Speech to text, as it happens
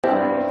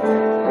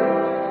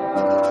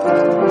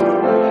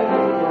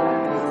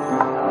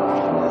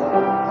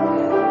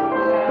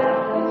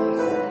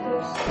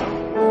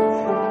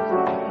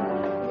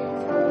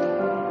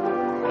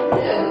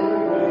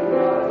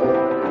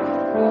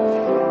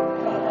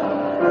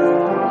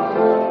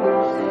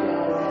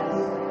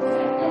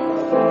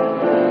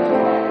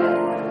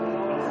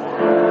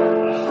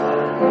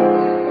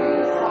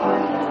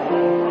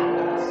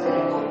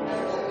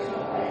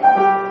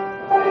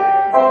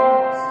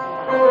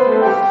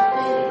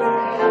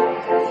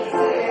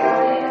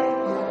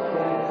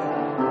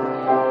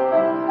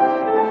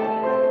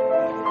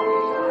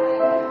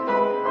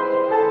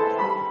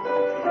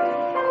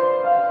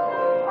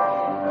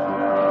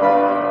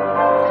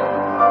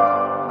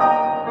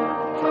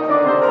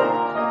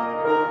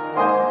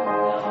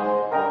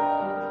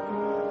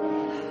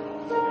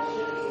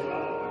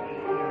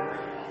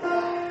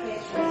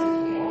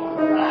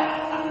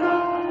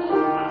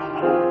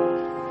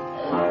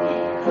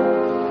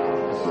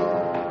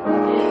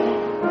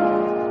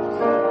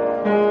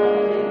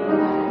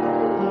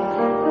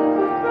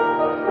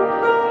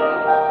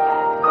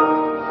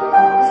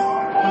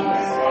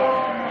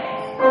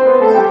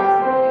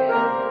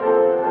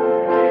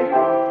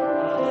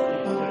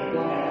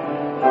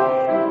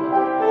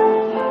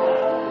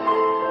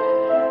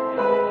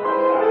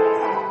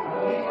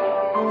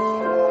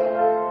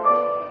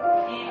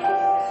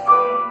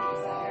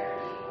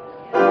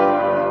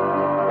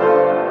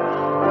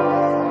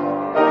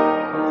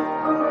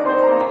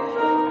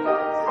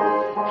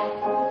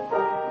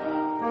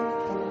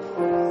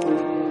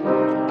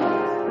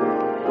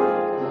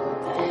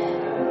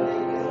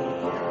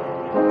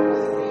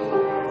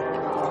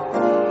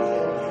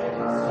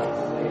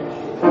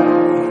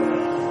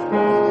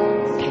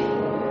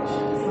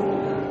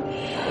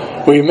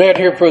We met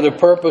here for the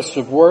purpose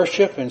of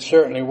worship, and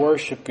certainly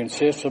worship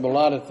consists of a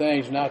lot of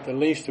things, not the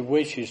least of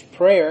which is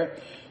prayer.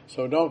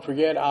 So don't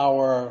forget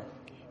our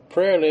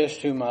prayer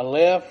list to my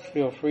left.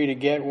 Feel free to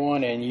get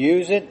one and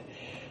use it.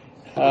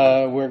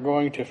 We're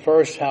going to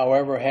first,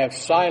 however, have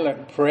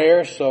silent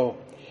prayer. So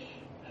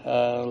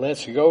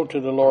let's go to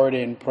the Lord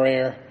in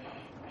prayer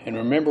and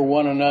remember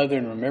one another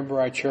and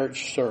remember our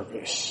church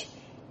service.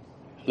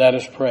 Let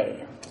us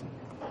pray.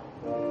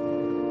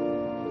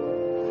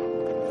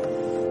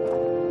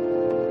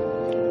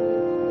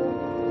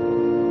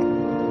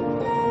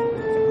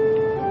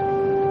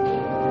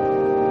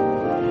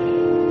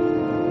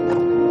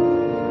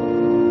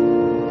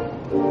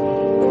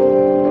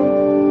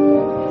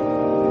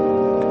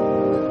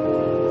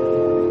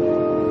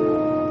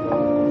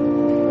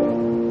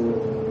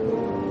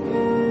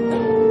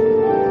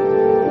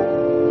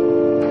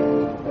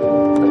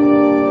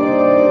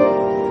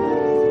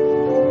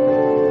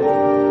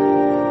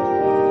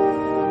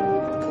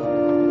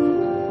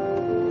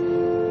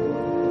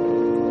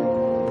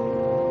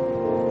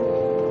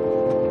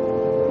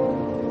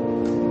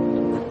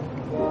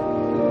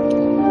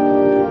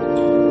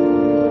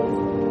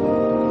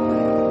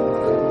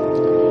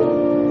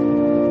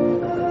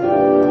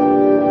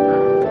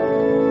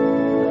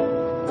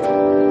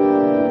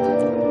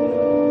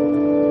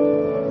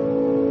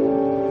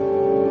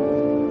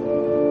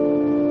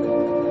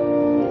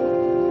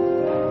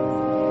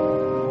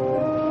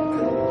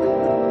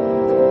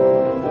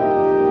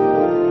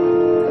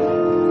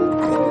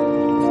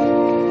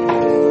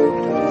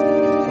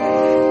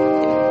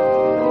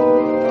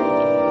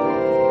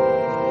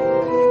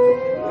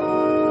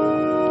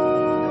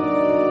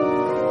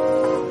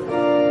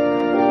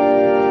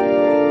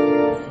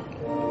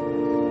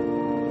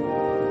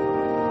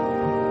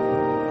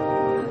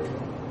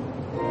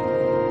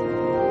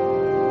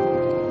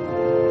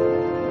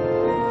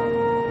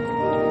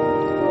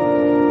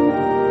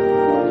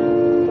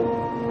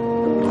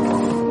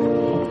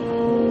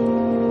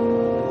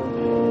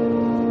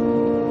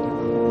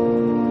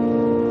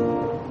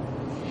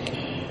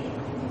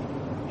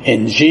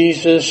 In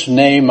Jesus'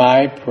 name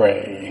I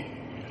pray.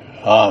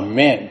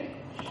 Amen.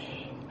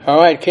 All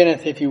right,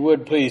 Kenneth, if you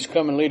would please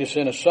come and lead us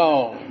in a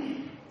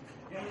song.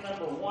 Hymn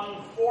number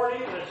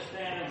 140, let's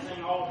stand and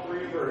sing all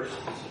three verses.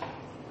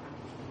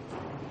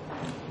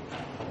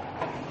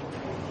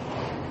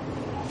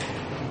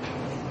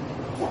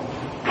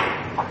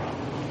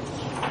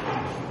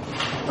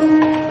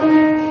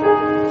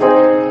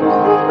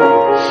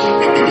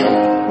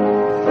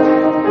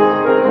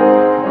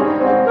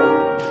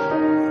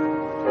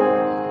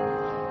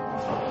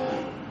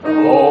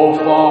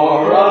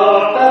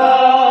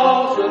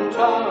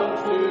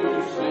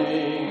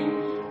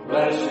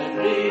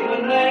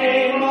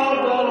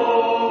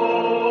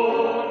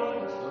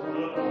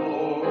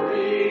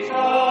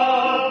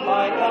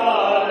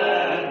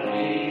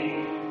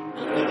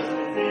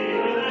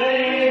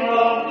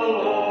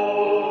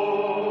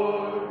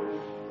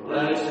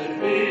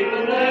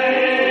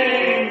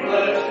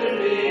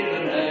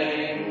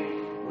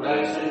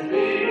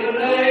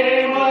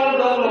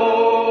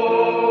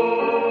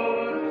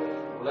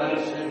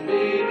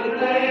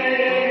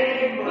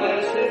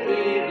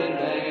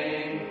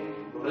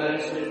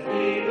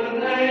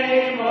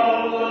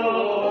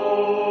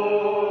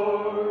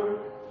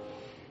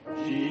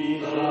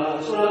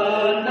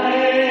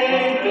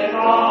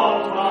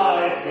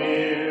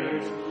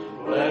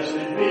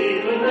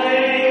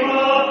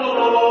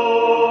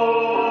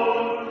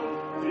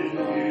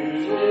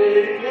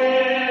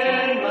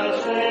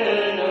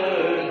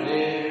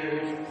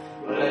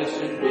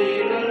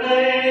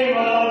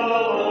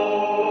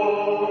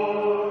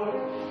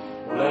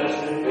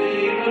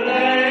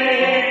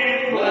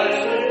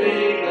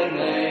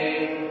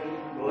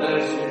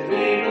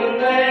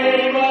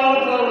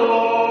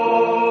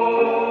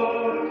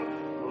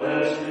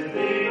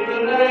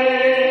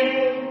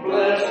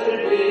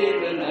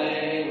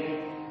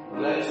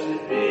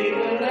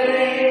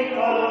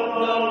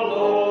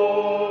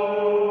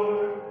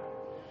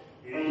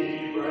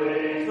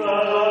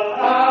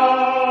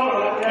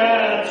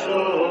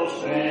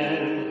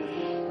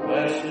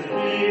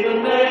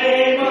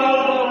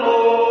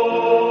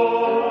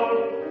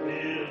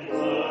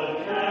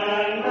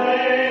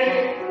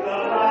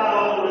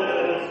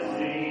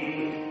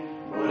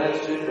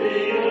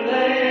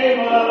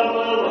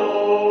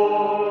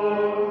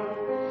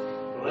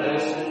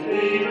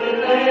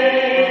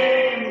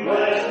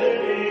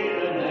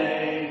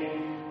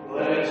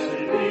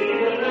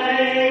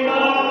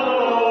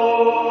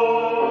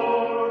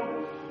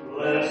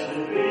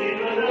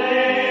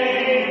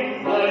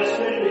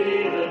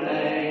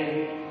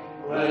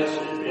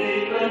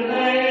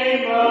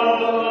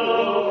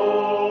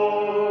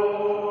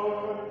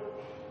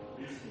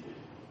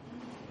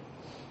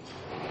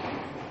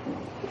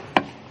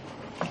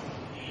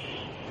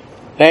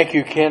 Thank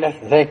you, Kenneth.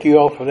 Thank you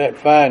all for that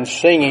fine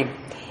singing.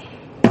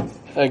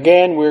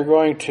 Again, we're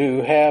going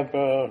to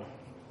have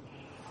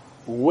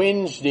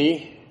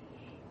Wednesday.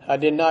 I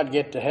did not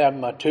get to have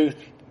my tooth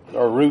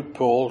or root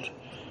pulled.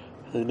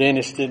 The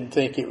dentist didn't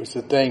think it was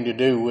the thing to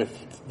do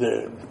with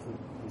the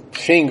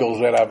shingles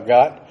that I've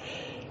got,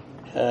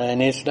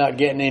 and it's not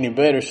getting any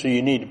better. So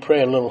you need to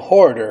pray a little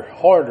harder.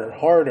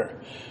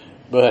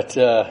 But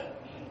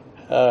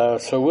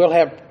so we'll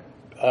have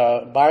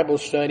Bible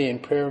study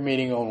and prayer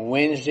meeting on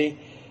Wednesday.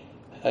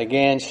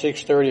 Again,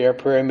 6:30 our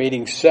prayer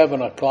meeting,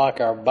 7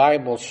 o'clock our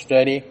Bible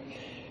study,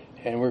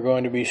 and we're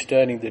going to be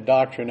studying the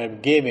doctrine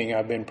of giving.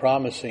 I've been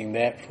promising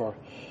that for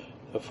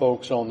the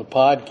folks on the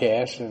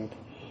podcast and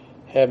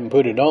haven't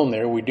put it on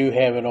there. We do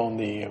have it on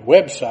the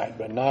website,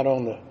 but not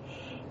on the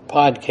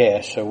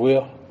podcast.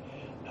 So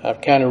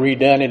I've kind of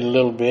redone it a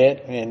little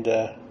bit, and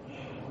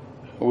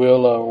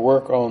we'll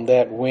work on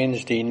that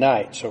Wednesday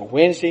night. So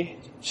Wednesday,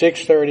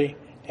 6:30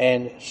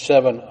 and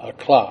 7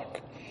 o'clock.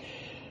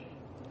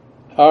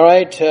 All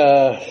right,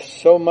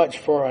 so much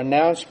for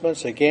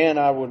announcements. Again,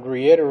 I would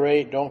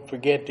reiterate, don't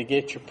forget to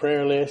get your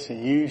prayer list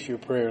and use your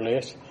prayer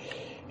list.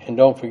 And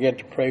don't forget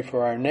to pray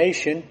for our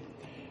nation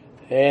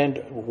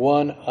and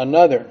one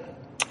another.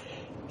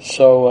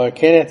 So,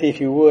 Kenneth, if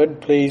you would,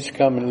 please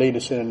come and lead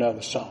us in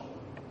another song.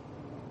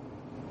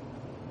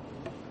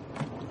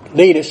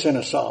 Lead us in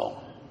a song.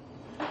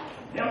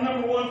 Hymn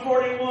number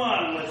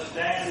 141. Let's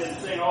stand and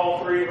sing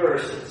all 3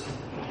 verses.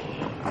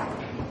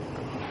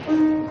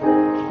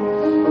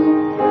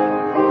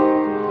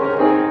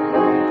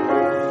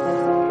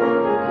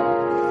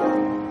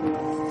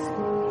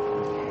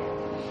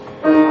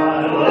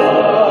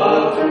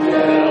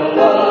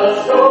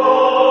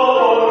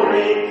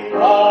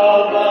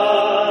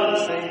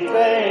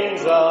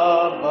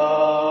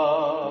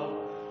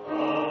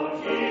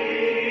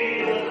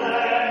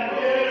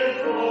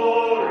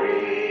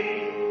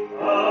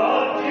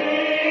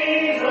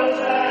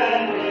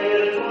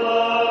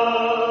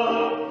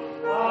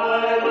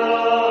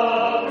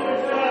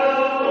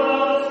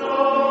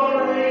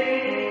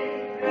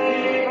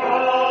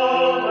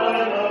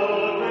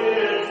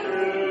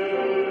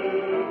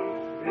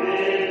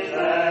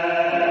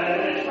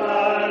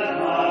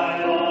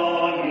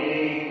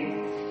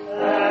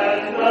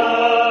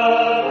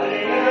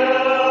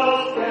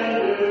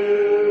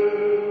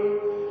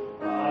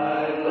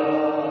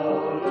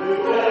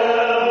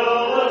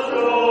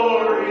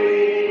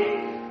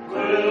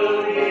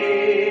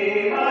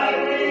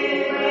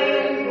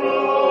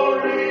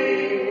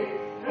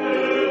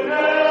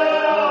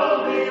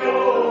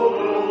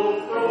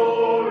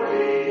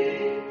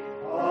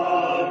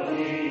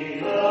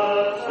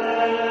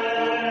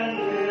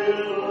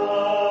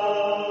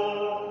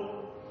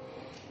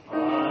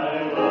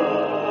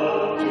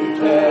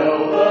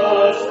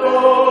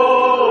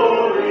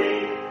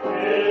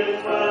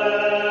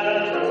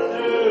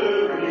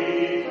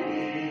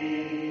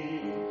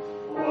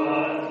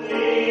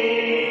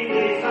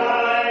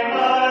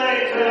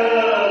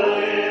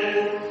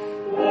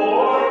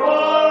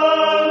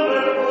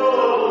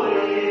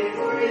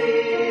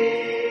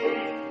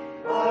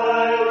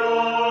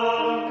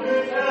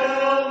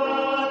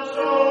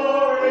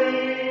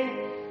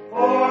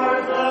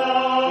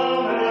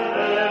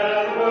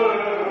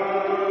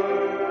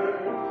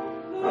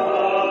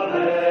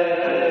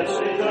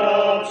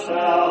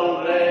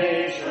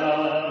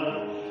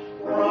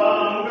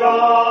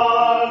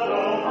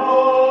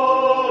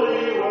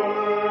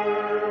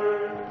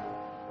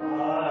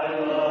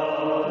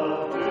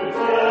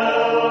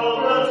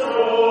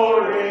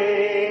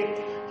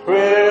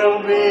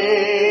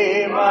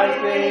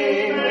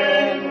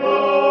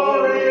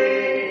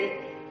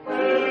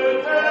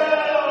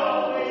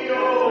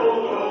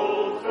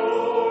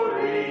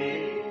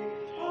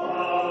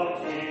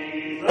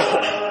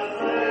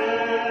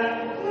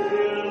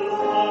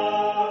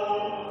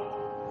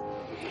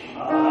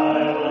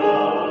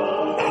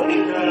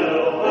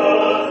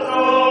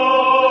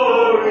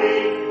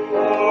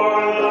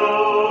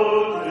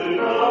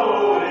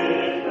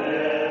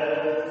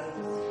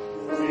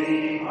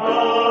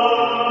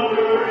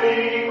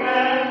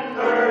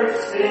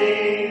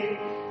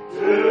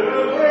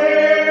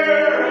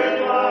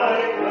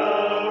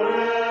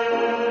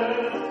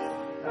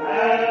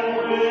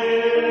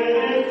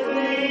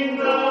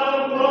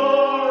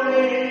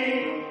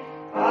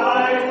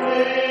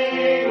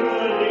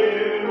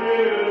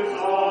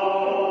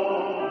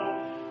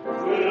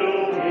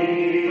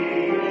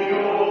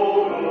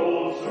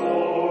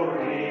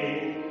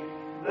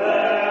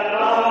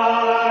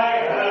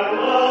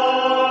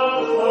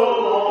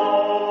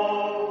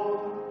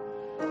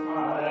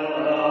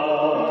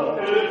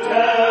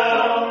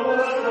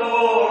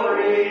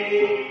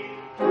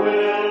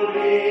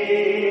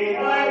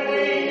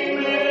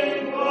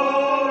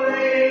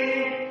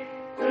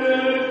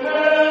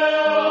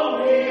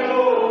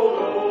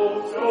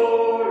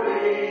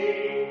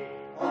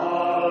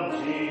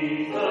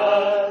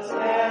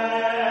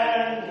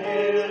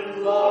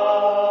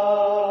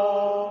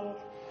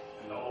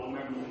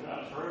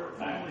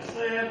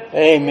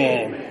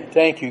 Amen.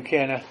 Thank you,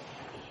 Kenneth.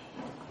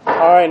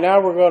 All right,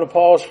 now we're going to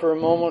pause for a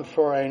moment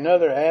for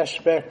another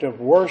aspect of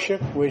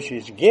worship, which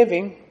is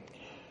giving.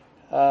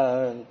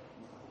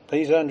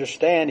 Please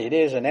understand it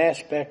is an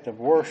aspect of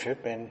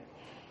worship, and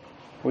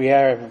we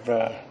have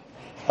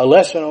a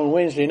lesson on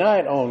Wednesday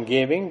night on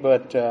giving,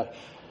 but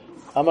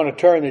I'm going to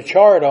turn the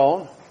chart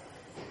on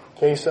in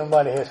case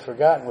somebody has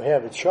forgotten we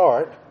have a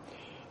chart.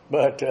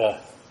 But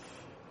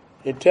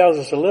it tells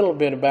us a little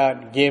bit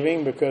about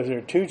giving because there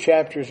are 2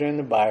 chapters in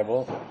the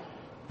Bible.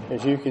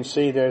 As you can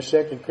see there,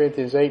 2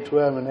 Corinthians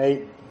 8:12 and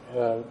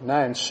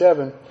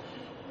 9:7,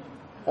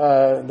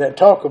 that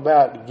talk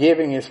about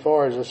giving as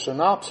far as a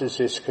synopsis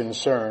is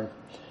concerned.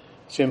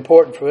 It's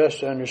important for us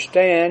to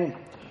understand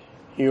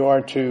you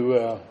are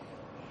to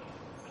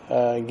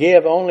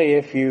give only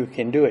if you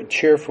can do it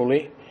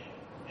cheerfully.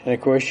 And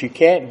of course you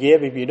can't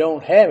give if you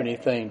don't have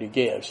anything to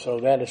give. So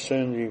that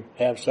assumes you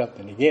have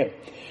something to give.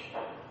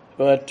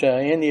 But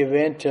in the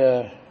event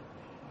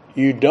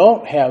you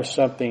don't have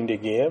something to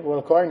give, well,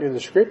 according to the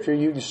Scripture,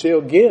 you can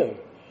still give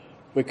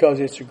because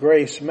it's a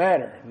grace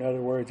matter. In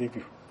other words,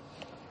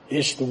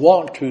 it's the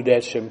want to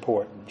that's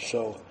important.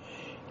 So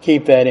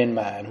keep that in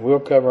mind. We'll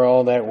cover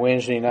all that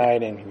Wednesday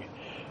night in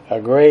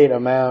a great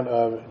amount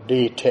of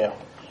detail.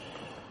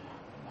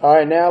 All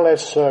right, now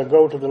let's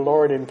go to the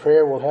Lord in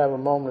prayer. We'll have a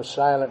moment of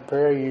silent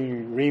prayer.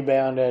 You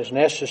rebound as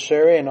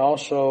necessary, and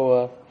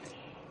also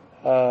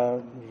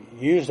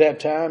use that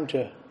time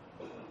to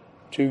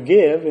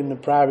give in the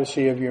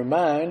privacy of your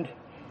mind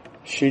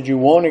should you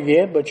want to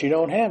give but you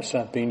don't have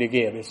something to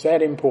give. It's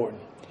that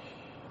important.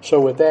 So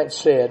with that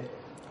said,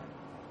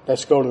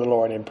 let's go to the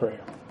Lord in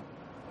prayer.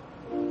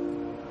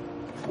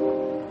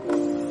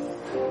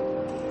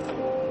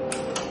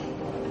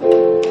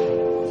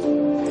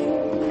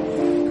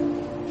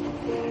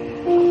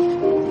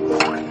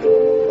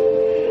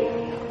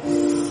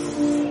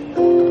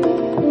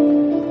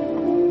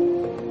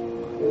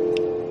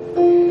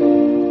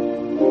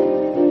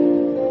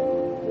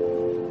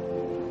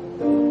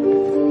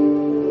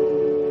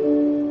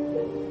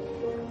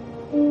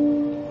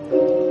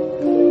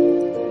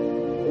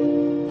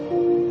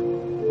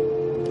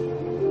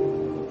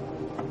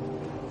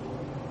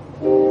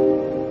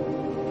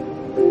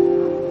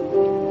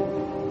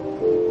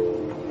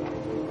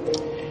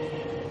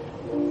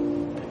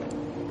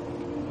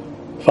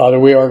 Father,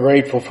 we are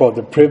grateful for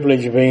the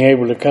privilege of being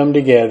able to come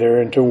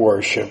together and to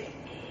worship,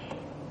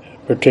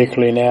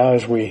 particularly now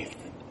as we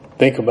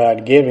think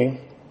about giving.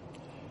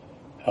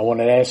 I want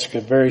to ask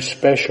a very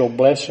special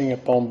blessing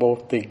upon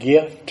both the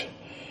gift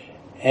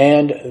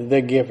and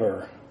the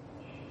giver.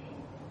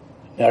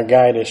 Now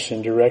guide us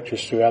and direct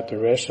us throughout the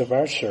rest of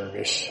our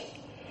service.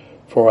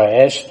 For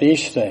I ask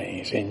these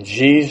things in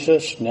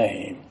Jesus'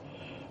 name.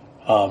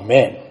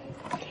 Amen.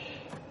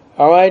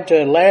 All right,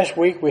 last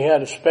week we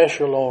had a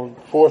special on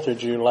 4th of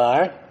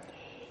July,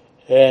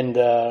 and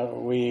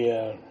we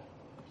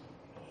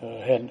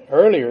had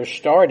earlier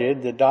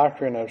started the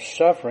doctrine of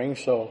suffering,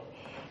 so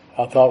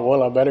I thought,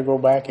 well, I better go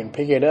back and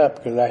pick it up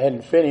because I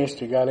hadn't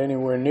finished or got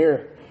anywhere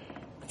near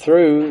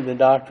through the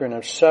doctrine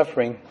of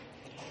suffering,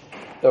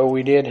 though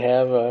we did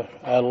have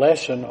a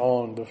lesson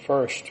on the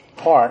first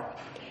part.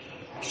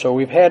 So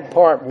we've had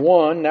part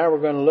 1, now we're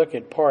going to look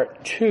at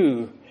part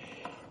 2,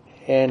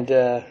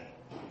 and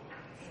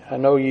I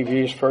know you've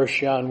used 1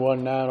 John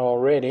 1:9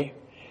 already,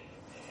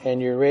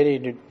 and you're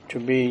ready to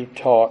be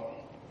taught.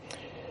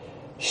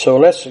 So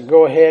let's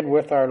go ahead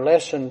with our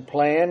lesson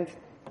plan.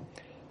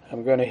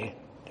 I'm going to,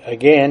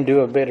 again, do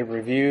a bit of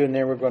review, and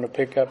then we're going to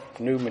pick up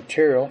new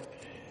material.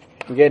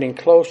 I'm getting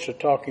close to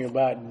talking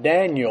about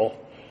Daniel,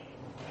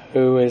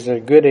 who is a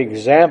good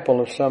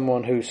example of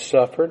someone who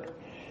suffered,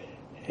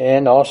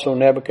 and also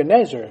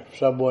Nebuchadnezzar,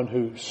 someone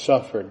who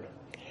suffered.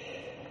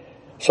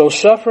 So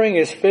suffering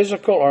is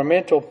physical or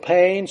mental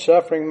pain.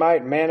 Suffering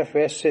might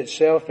manifest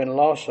itself in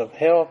loss of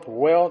health,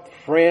 wealth,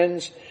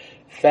 friends,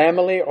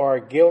 family,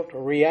 or guilt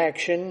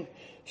reaction,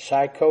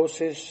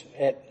 psychosis,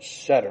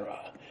 etc.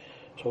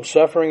 So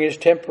suffering is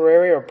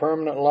temporary or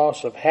permanent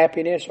loss of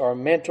happiness or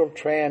mental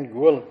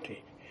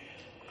tranquility.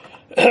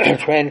 There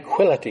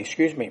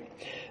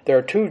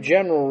are 2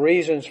 general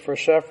reasons for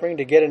suffering: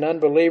 to get an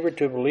unbeliever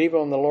to believe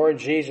on the Lord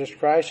Jesus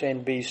Christ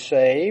and be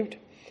saved.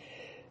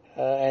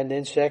 And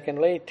then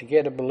secondly, to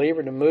get a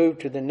believer to move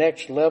to the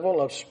next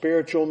level of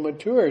spiritual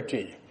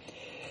maturity.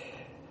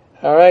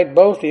 All right,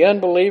 both the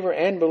unbeliever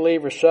and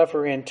believer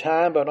suffer in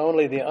time, but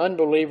only the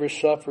unbeliever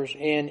suffers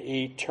in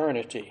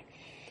eternity.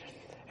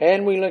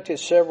 And we looked at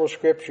several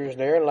scriptures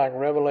there, like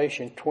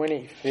Revelation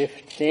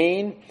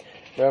 20:15,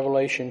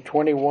 Revelation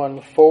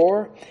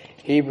 21:4,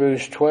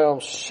 Hebrews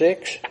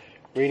 12:6,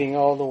 reading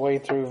all the way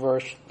through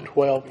verse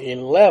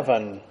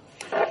 12:11.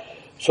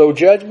 So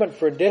judgment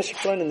for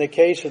discipline in the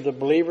case of the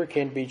believer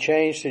can be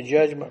changed to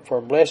judgment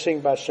for blessing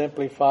by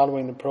simply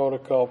following the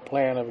protocol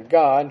plan of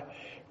God,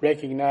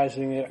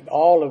 recognizing that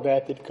all of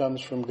that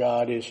comes from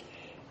God is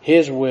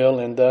His will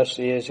and thus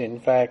is in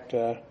fact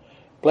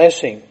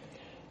blessing.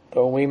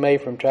 Though we may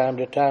from time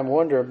to time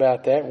wonder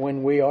about that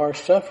when we are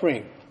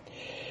suffering.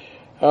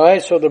 All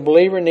right, so the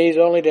believer needs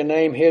only to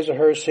name his or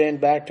her sin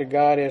back to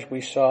God, as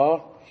we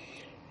saw.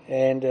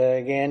 And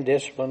again,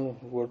 discipline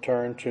will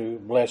turn to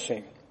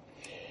blessing.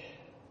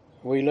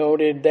 We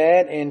noted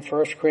that in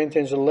 1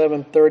 Corinthians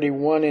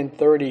 11:31 and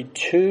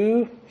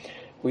 32.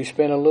 We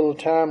spent a little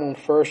time on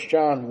 1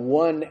 John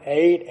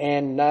 1:8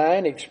 and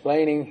 9,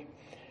 explaining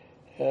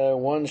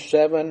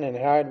 1:7 and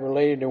how it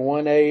related to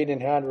 1:8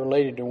 and how it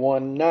related to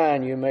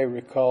 1:9, you may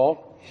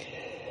recall.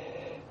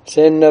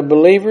 Then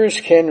believers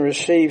can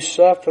receive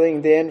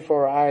suffering then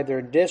for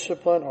either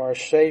discipline or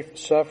safe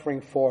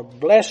suffering for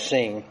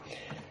blessing.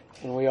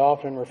 And we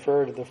often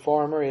refer to the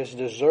former as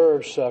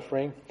deserved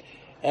suffering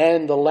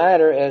and the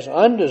latter as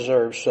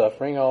undeserved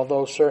suffering,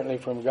 although certainly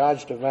from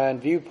God's divine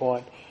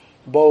viewpoint,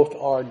 both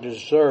are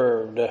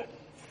deserved.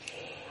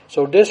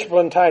 So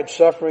discipline-type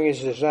suffering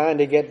is designed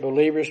to get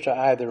believers to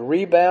either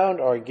rebound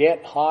or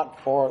get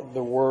hot for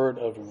the Word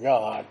of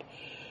God,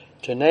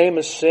 to name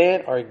a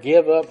sin or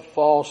give up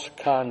false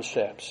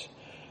concepts.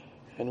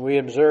 And we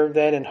observed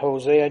that in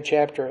Hosea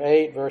chapter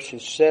 8,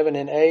 verses 7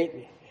 and 8,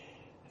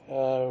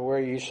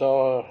 where you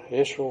saw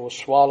Israel was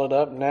swallowed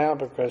up now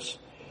because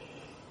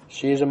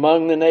she is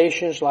among the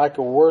nations like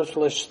a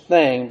worthless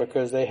thing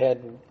because they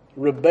had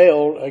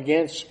rebelled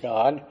against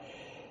God,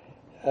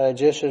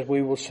 just as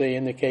we will see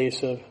in the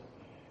case of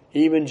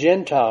even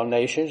Gentile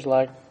nations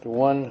like the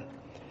one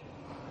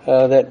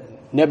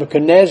that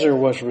Nebuchadnezzar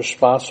was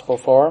responsible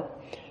for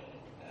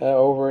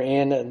over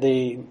in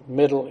the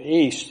Middle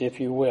East, if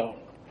you will.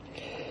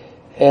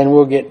 And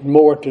we'll get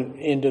more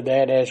into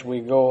that as we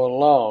go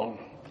along.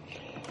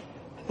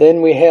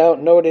 Then we have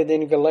noted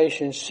in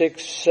Galatians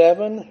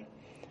 6:7,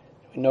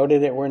 we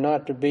noted that we're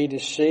not to be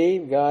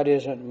deceived. God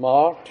isn't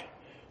mocked.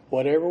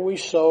 Whatever we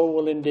sow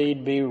will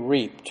indeed be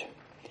reaped.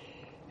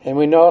 And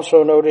we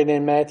also noted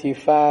in Matthew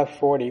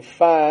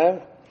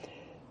 5:45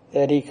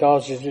 that He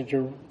causes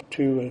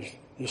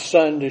the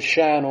sun to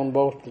shine on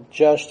both the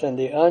just and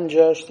the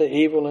unjust, the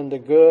evil and the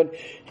good.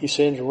 He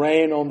sends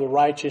rain on the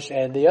righteous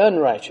and the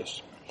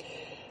unrighteous.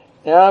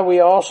 Now we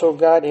also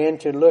got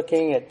into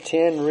looking at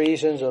 10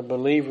 reasons a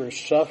believer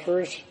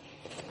suffers,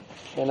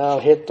 and I'll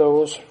hit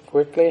those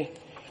quickly.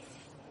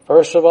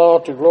 First of all,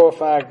 to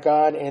glorify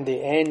God in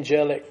the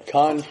angelic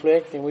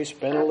conflict, and we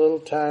spent a little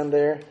time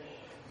there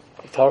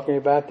talking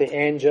about the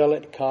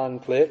angelic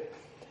conflict.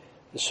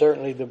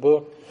 Certainly the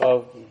book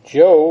of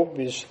Job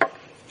is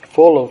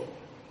full of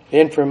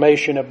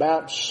information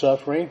about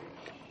suffering.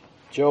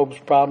 Job's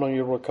problem,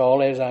 you'll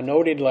recall, as I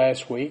noted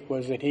last week,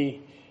 was that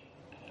he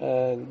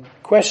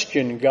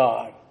questioned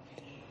God.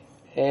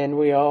 And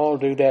we all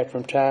do that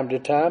from time to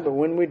time, but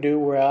when we do,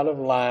 we're out of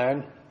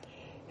line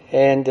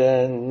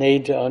and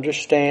need to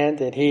understand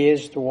that He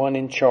is the one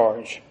in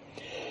charge.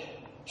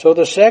 So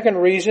the second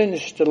reason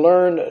is to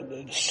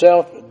learn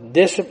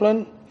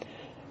self-discipline.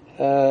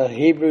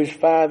 Hebrews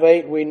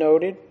 5:8 we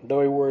noted,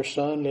 though he were a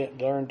son,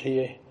 learned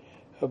he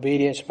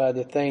obedience by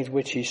the things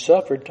which he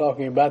suffered,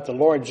 talking about the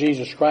Lord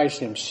Jesus Christ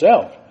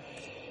Himself.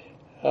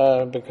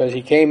 Because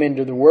He came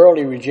into the world,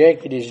 He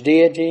rejected His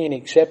deity and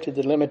accepted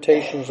the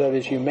limitations of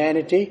His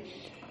humanity,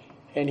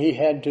 and He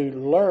had to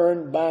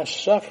learn by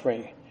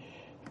suffering.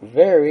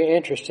 Very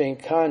interesting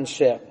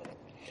concept.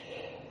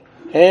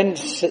 And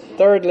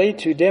thirdly,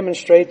 to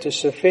demonstrate the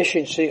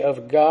sufficiency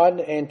of God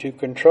and to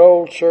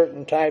control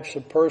certain types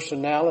of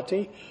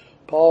personality.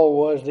 Paul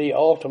was the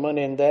ultimate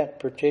in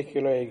that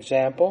particular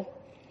example,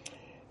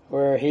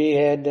 where he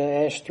had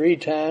asked 3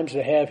 times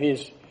to have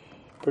his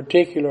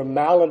particular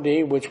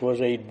malady, which was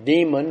a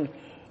demon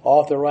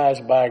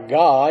authorized by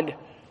God,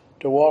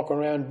 to walk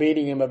around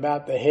beating him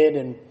about the head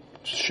and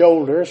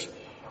shoulders,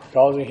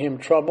 causing him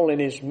trouble in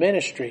his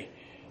ministry.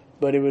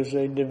 But it was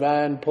a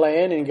divine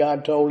plan, and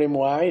God told him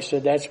why. He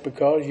said, that's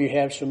because you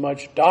have so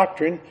much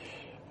doctrine.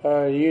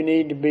 You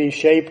need to be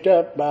shaped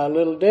up by a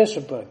little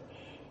discipline.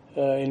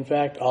 In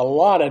fact, a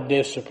lot of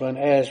discipline,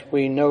 as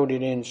we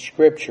noted in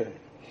Scripture.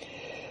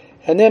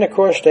 And then, of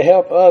course, to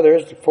help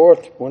others, the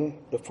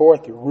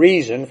fourth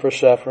reason for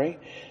suffering,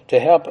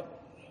 to help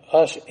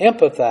us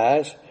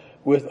empathize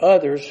with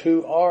others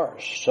who are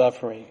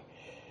suffering.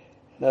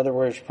 In other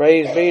words,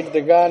 praise be to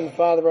the God and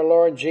Father of our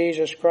Lord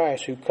Jesus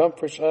Christ, who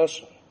comforts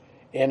us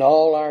in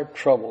all our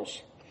troubles.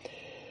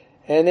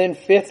 And then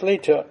fifthly,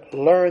 to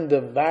learn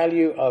the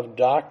value of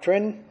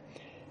doctrine.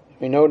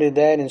 We noted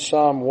that in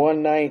Psalm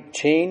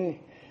 119.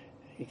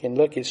 You can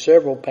look at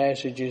several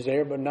passages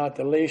there, but not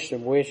the least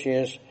of which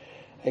is,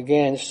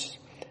 again,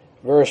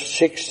 verse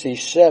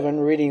 67,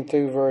 reading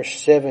through verse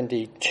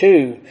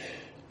 72.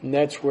 And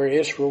that's where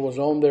Israel was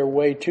on their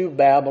way to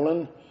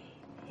Babylon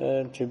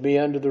to be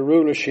under the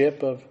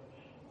rulership of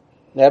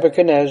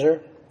Nebuchadnezzar.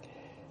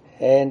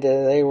 And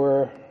they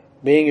were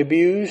being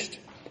abused,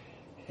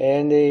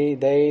 and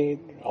they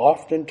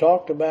often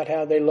talked about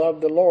how they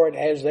loved the Lord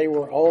as they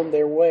were on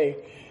their way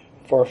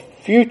for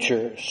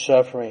future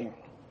suffering.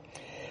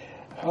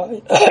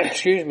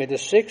 The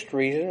sixth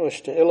reason was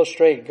to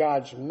illustrate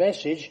God's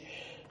message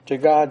to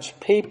God's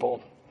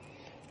people.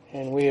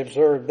 And we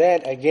observed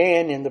that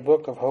again in the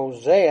book of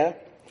Hosea.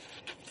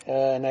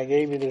 And I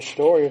gave you the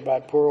story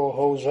about poor old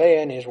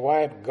Hosea and his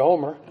wife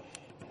Gomer,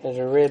 as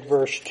I read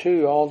verse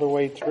 2 all the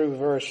way through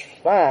verse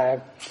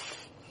 5.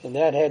 And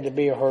that had to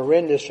be a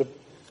horrendous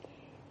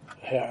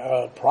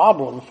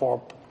problem for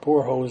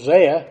poor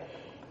Hosea,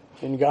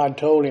 And God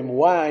told him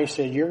why. He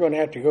said, you're going to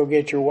have to go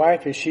get your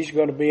wife, and she's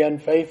going to be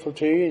unfaithful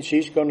to you, and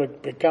she's going to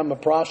become a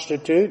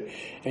prostitute,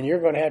 and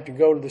you're going to have to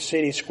go to the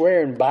city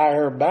square and buy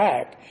her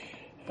back.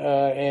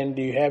 And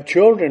you have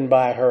children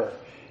by her.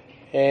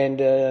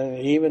 And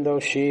even though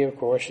she, of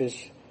course, is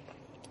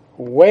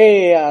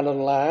way out of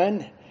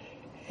line,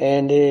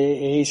 and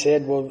he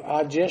said, well,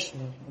 I just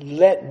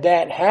let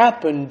that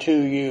happen to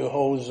you,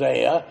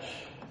 Hosea,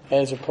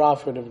 as a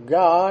prophet of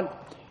God,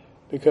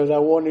 because I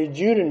wanted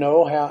you to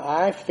know how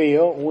I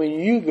feel when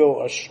you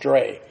go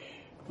astray,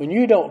 when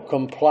you don't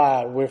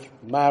comply with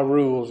my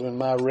rules and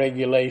my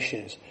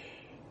regulations.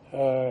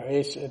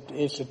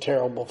 It's a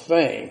terrible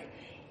thing.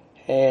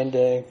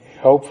 And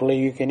hopefully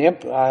you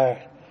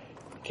I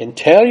can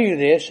tell you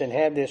this and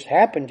have this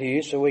happen to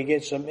you so we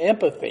get some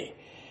empathy.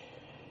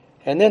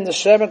 And then the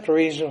seventh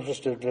reason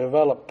was to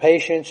develop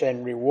patience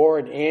and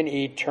reward in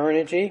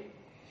eternity.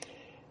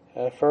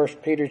 1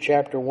 Peter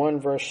chapter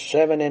 1 verse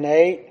 7 and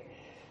 8.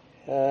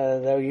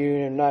 Though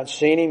you have not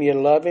seen him, you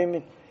love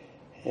him.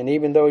 And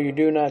even though you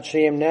do not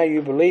see him now,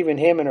 you believe in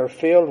him and are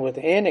filled with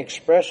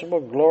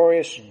inexpressible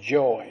glorious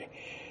joy.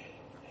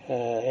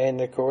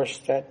 And of course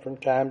that from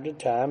time to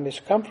time is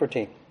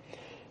comforting.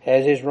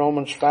 As is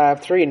Romans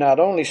 5:3. Not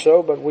only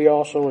so, but we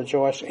also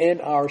rejoice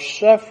in our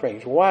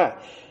sufferings. Why?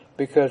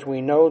 Because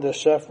we know that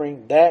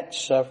suffering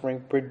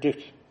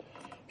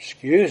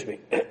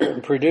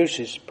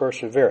produces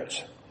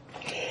perseverance.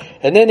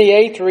 And then the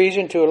eighth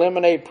reason, to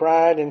eliminate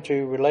pride and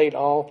to relate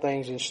all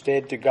things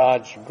instead to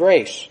God's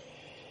grace.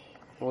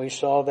 And we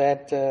saw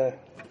that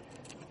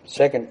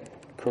 2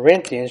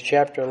 Corinthians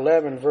chapter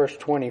 11 verse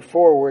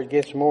 24, where it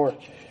gets more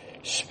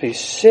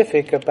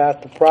specific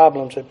about the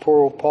problems that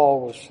poor old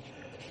Paul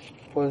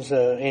was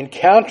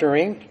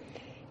encountering.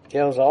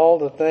 Tells all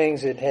the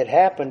things that had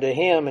happened to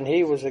him, and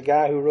he was the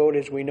guy who wrote,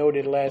 as we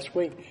noted last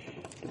week,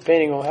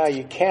 depending on how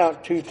you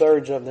count,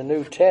 2/3 of the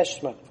New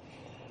Testament.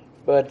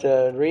 But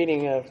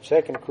reading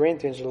 2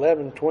 Corinthians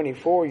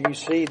 11:24, you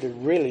see the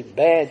really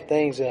bad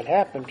things that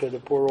happened to the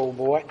poor old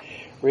boy,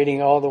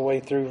 reading all the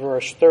way through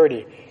verse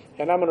 30.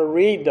 And I'm going to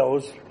read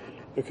those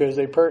because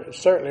they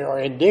certainly are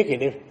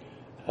indicative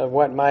of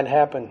what might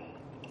happen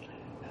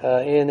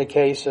in the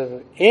case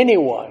of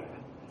anyone,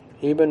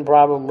 even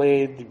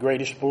probably the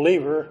greatest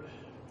believer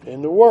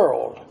in the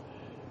world.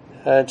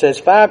 It says,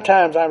 5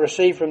 times I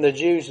received from the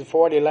Jews the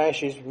 40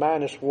 lashes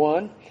minus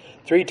 1.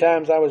 3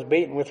 times I was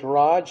beaten with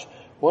rods.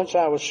 Once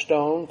I was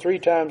stoned. 3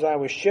 times I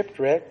was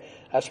shipwrecked.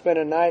 I spent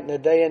a night and a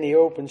day in the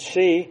open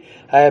sea.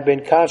 I have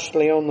been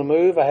constantly on the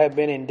move. I have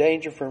been in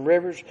danger from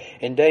rivers,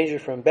 in danger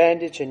from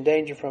bandits, in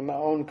danger from my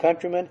own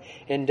countrymen,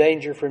 in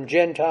danger from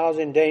Gentiles,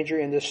 in danger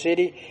in the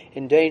city,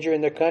 in danger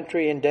in the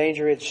country, in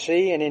danger at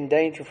sea, and in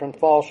danger from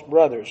false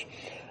brothers.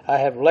 I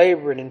have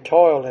labored and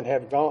toiled and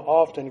have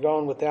often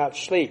gone without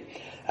sleep.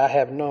 I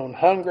have known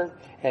hunger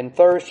and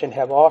thirst and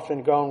have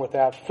often gone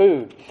without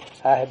food.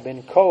 I have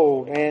been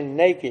cold and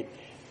naked.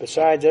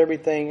 Besides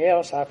everything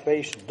else, I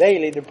face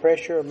daily the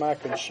pressure of my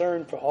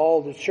concern for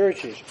all the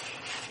churches.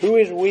 Who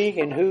is weak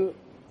and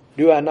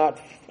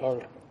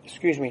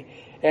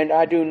and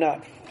I do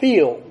not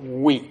feel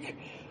weak.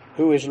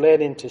 Who is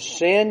led into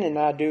sin, and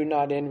I do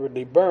not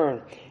inwardly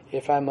burn.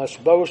 If I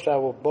must boast, I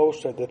will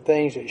boast of the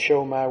things that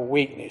show my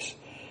weakness.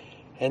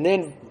 And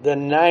then the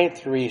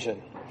 9th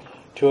reason,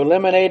 to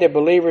eliminate a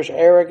believer's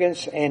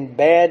arrogance and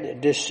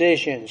bad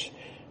decisions.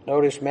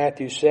 Notice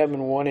Matthew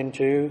 7:1 and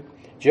 2.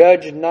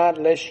 Judge not,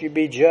 lest you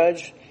be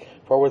judged.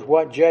 For with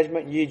what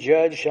judgment ye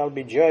judge shall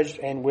be judged,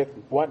 and with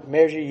what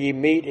measure ye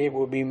mete, it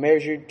will be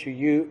measured to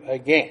you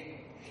again.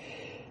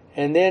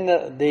 And then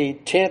the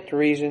 10th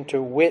reason,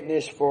 to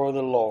witness for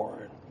the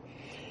Lord.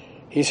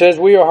 He says,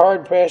 we are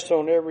hard pressed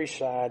on every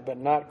side, but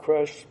not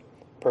crushed,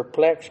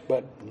 perplexed,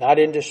 but not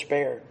in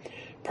despair,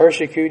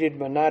 persecuted,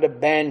 but not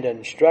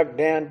abandoned, struck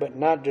down, but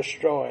not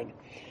destroyed.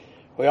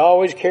 We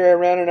always carry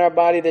around in our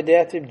body the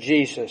death of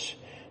Jesus,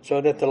 so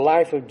that the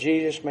life of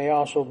Jesus may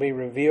also be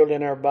revealed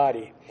in our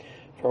body.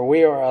 For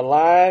we who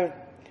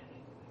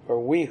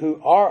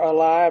are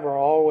alive are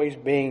always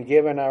being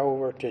given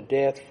over to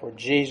death for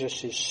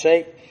Jesus'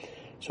 sake,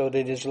 so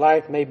that his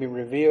life may be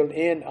revealed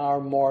in our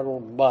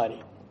mortal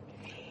body.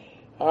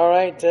 All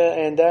right,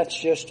 and that's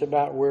just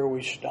about where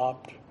we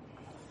stopped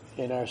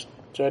in our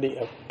study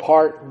of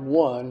Part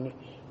 1,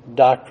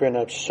 Doctrine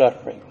of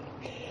Suffering.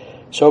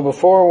 So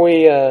before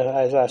we,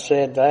 as I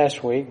said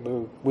last week,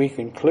 we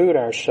conclude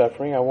our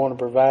suffering, I want to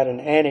provide an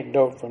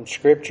anecdote from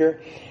Scripture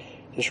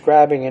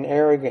describing an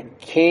arrogant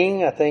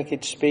king. I think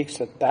it speaks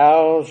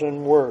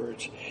 1,000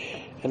 words.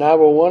 And I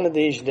will one of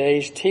these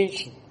days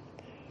teach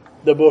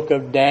the book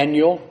of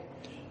Daniel.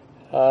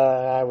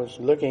 I was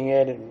looking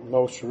at it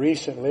most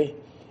recently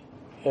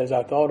as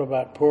I thought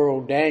about poor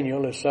old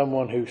Daniel as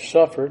someone who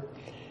suffered.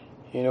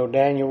 You know,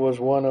 Daniel was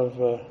one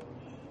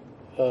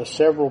of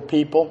several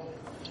people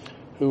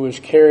who was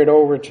carried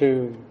over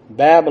to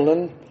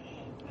Babylon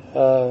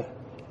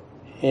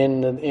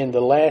in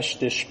the last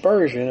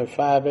dispersion of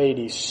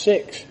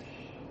 586,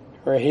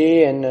 where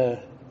he and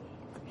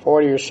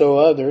 40 or so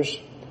others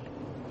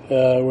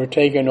were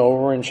taken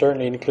over, and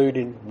certainly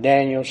included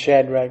Daniel,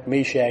 Shadrach,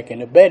 Meshach,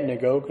 and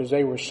Abednego, because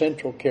they were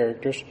central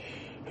characters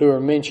who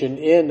are mentioned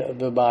in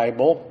the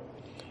Bible.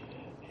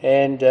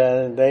 And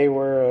they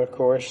were, of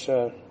course,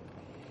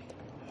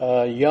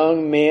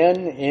 young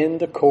men in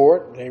the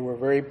court. They were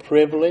very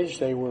privileged.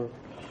 They were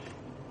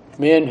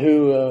men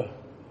who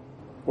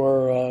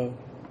were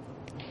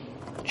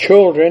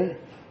children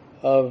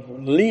of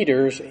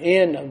leaders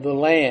in the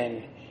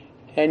land.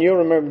 And you'll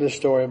remember the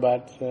story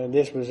about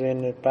this was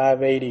in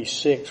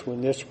 586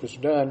 when this was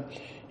done.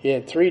 You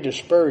had 3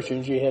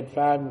 dispersions. You had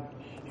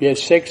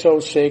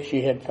 606,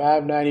 you had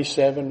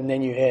 597, and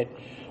then you had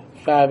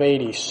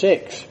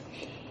 586.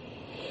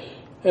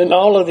 And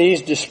all of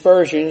these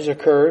dispersions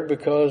occurred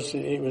because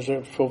it was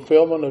a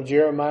fulfillment of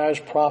Jeremiah's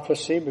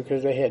prophecy,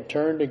 because they had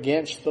turned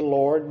against the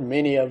Lord.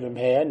 Many of them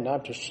had,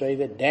 not to say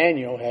that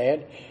Daniel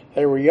had.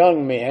 They were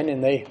young men,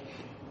 and they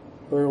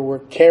were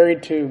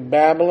carried to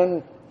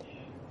Babylon,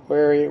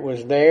 where it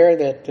was there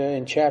that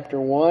in chapter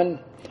 1,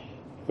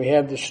 we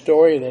have the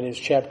story that is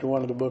chapter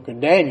 1 of the book of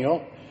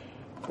Daniel.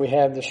 We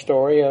have the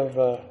story of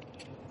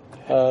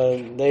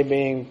they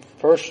being,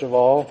 first of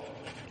all,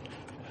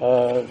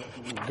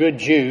 good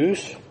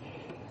Jews,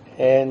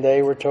 and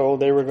they were told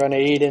they were going to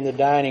eat in the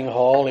dining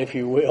hall, if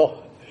you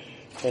will,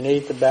 and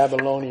eat the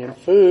Babylonian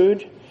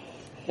food.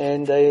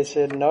 And they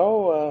said,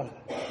 no,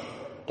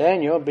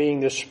 Daniel,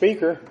 being the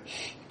speaker,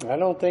 I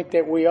don't think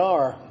that we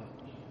are.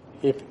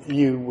 If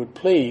you would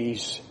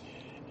please,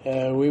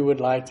 we would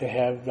like to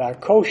have our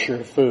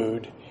kosher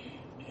food,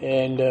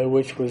 and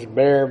which was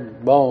bare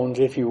bones,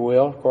 if you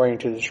will, according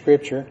to the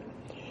scripture,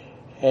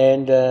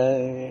 and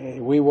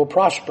we will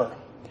prosper.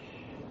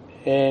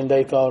 And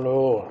they thought,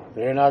 oh,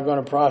 they're not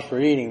going to prosper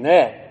eating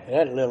that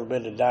little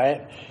bit of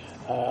diet.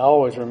 I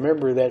always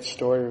remember that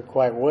story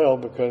quite well,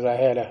 because I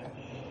had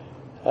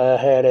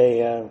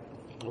a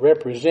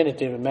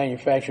representative, a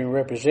manufacturing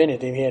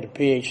representative. He had a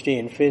PhD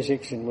in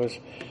physics and was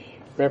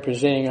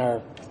representing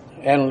our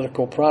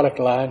analytical product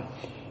line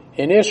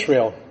in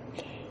Israel.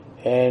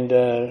 And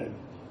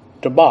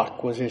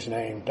Tabak was his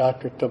name,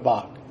 Dr.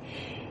 Tabak.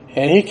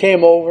 And he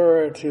came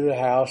over to the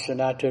house, and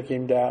I took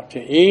him out to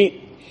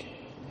eat.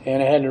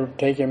 And I had to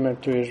take him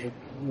to his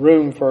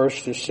room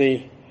first to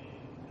see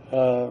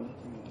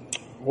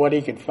what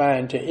he could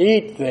find to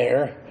eat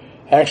there.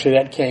 Actually,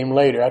 that came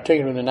later. I took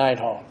him to the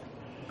Nighthawk.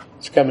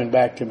 It's coming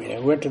back to me. I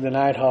went to the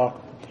Nighthawk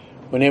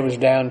when it was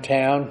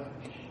downtown,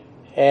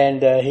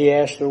 and he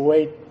asked the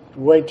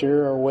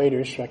waiter or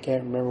waitress, I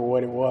can't remember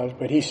what it was,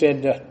 but he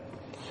said,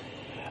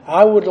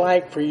 I would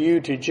like for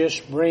you to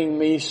just bring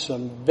me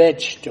some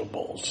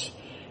vegetables,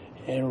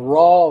 and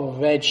raw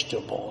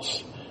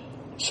vegetables.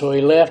 So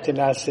he left, and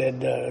I said,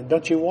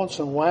 don't you want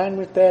some wine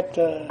with that,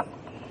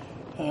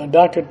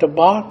 Dr.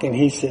 Tabak? And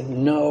he said,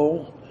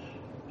 no,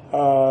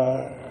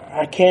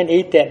 I can't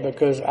eat that,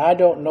 because I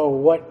don't know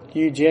what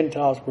you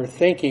Gentiles were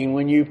thinking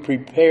when you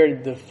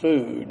prepared the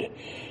food.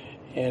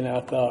 And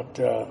I thought,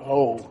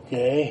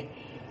 okay.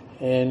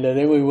 And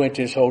then we went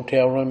to his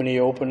hotel room, and he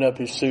opened up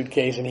his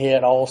suitcase, and he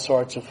had all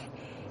sorts of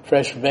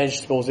fresh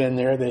vegetables in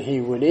there that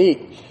he would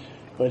eat.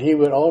 But he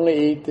would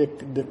only eat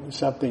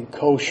something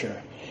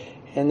kosher.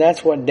 And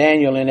that's what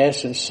Daniel, in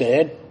essence,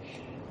 said.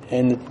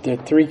 And the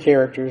 4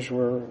 characters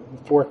were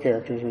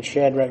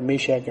Shadrach,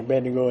 Meshach,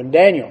 Abednego, and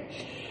Daniel.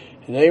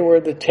 And they were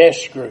the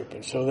test group.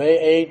 And so they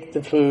ate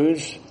the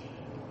foods,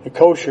 the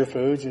kosher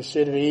foods,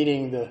 instead of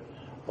eating the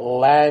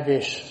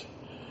lavish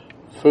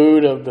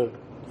food of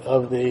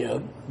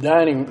the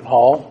dining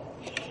hall.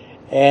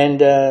 And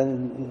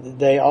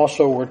they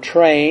also were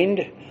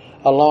trained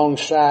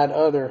alongside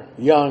other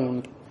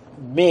young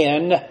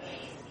men.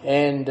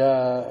 And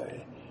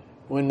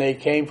when they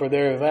came for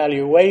their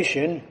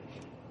evaluation,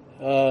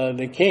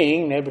 the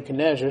king,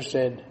 Nebuchadnezzar,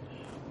 said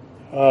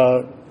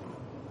to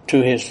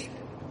his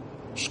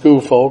school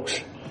folks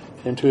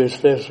and to his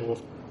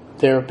physical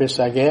therapists,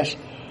 I guess,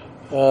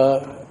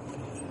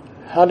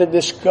 how did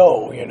this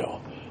go,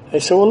 They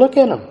said, well, look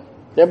at them.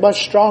 They're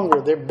much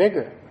stronger. They're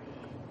bigger.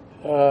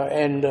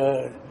 And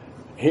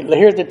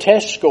here's the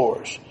test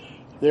scores.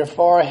 They're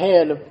far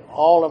ahead of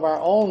all of our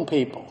own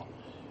people.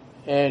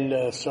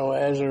 And so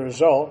as a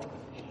result,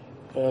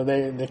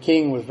 the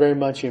king was very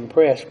much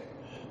impressed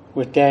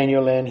with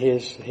Daniel and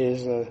his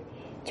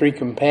 3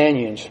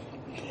 companions.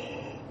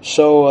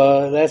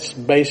 So that's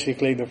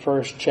basically the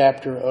first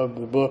chapter of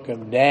the book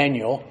of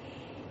Daniel.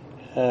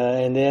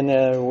 And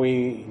then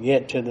we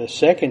get to the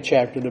second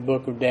chapter of the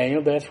book of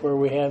Daniel. That's where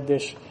we have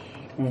this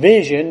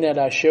vision that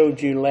I showed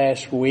you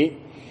last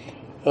week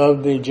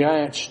of the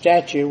giant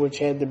statue which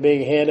had the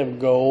big head of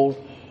gold.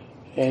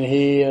 And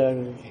he,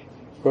 of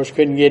course,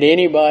 couldn't get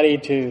anybody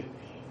to...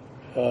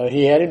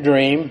 he had a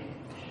dream,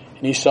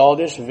 and he saw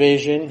this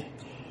vision,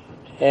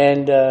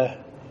 and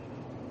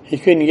he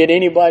couldn't get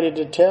anybody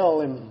to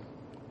tell him,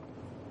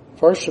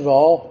 first of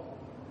all,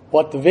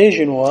 what the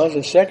vision was,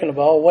 and second of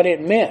all, what it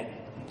meant.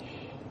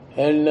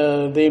 And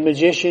the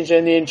magicians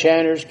and the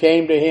enchanters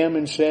came to him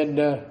and said,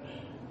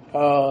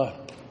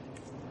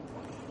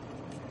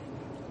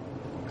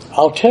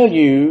 I'll tell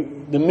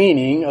you the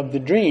meaning of the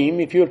dream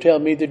if you'll tell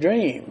me the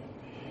dream.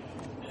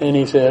 And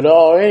he said,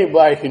 oh,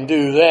 anybody can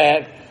do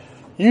that.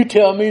 You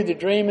tell me the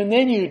dream and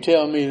then you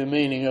tell me the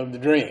meaning of the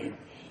dream.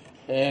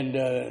 And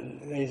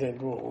he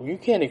said, well, you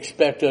can't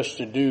expect us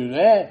to do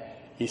that.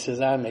 He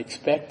says, I'm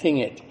expecting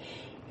it.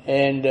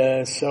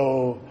 And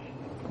so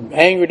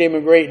angered him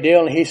a great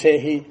deal. And he said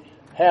he'd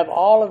have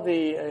all of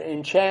the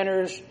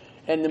enchanters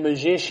and the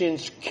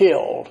magicians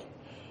killed.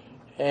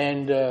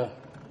 And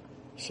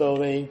so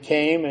they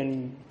came,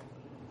 and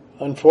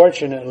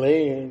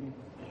unfortunately,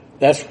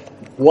 that's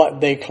what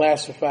they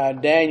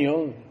classified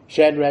Daniel,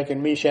 Shadrach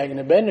and Meshach and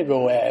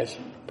Abednego as.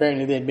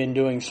 Apparently they'd been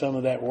doing some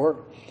of that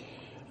work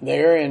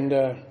there.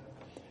 And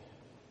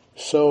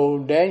so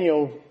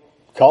Daniel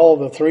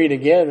called the three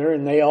together,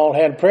 and they all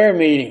had a prayer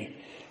meeting.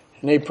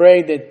 And they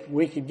prayed that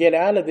we could get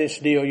out of this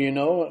deal, you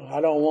know.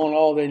 I don't want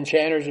all the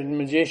enchanters and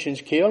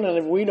magicians killed,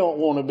 and we don't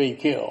want to be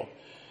killed.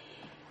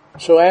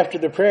 So after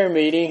the prayer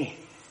meeting,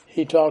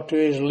 he talked to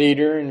his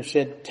leader and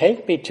said,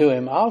 take me to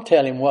him. I'll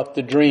tell him what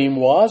the dream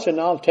was, and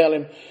I'll tell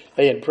him.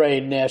 They had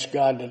prayed and asked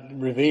God to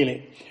reveal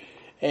it.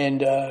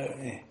 And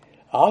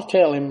I'll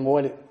tell him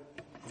what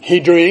he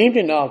dreamed,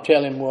 and I'll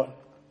tell him what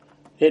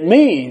it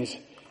means.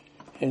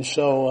 And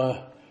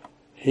so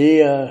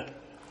he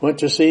went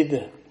to see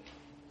the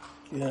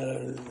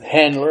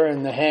handler,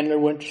 and the handler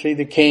went to see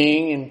the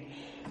king. And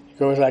of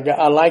course,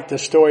 I like the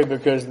story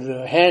because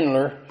the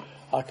handler,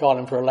 I call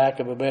him for lack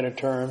of a better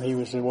term, he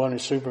was the one who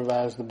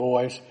supervised the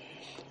boys.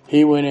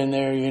 He went in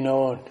there, you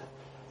know, and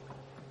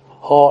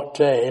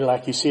haughty,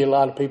 like you see a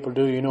lot of people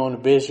do, you know, in the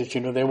business,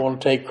 you know, they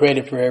want to take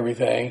credit for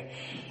everything.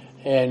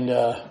 And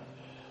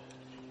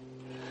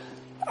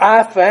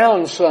I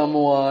found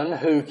someone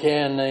who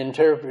can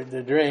interpret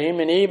the dream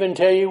and even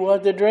tell you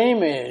what the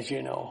dream is,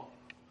 you know.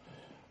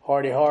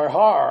 Hardy har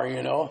har,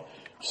 you know.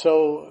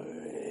 So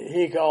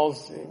he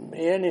calls him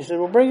in, he said,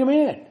 well, bring him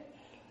in.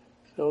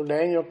 So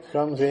Daniel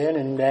comes in,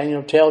 and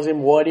Daniel tells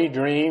him what he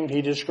dreamed.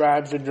 He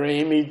describes the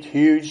dream. He's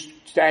huge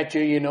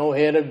statue, you know,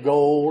 head of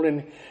gold,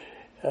 and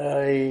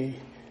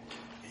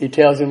he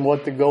tells him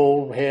what the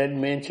gold head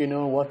meant, you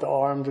know, what the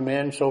arms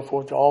meant, and so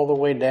forth, all the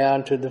way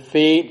down to the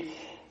feet.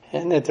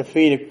 And at the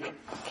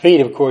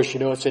feet, of course, you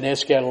know, it's an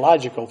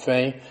eschatological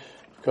thing,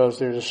 because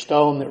there's a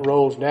stone that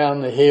rolls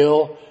down the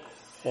hill,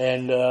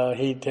 and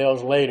he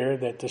tells later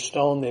that the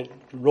stone that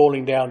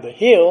rolling down the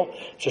hill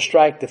to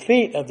strike the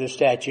feet of the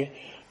statue,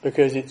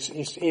 because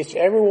it's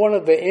every one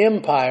of the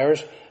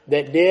empires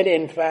that did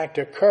in fact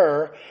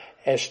occur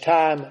as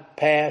time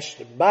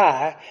passed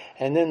by.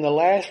 And then the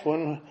last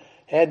one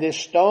had this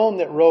stone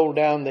that rolled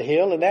down the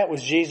hill, and that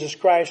was Jesus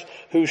Christ,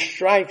 who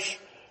strikes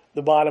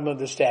the bottom of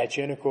the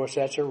statue. And of course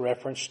that's a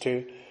reference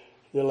to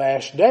the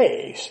last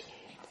days.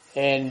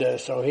 And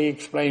so he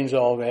explains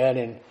all that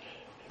and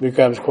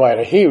becomes quite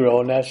a hero,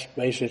 and that's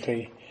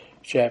basically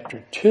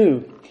chapter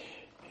 2.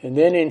 And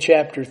then in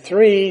chapter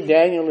 3,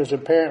 Daniel is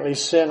apparently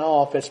sent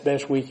off, as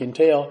best we can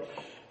tell,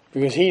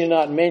 because he's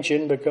not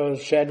mentioned,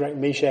 because Shadrach,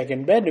 Meshach,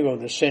 and Abednego are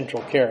the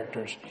central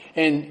characters,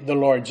 and the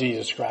Lord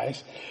Jesus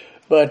Christ.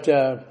 But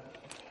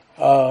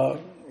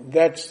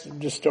that's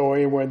the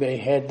story where they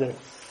had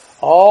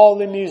all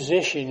the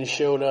musicians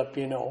showed up,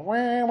 you know,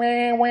 wah,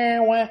 wah,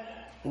 wah, wah,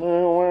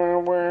 wah,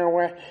 wah,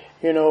 wah,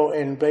 you know,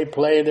 and they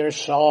play their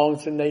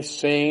songs and they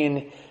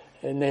sing,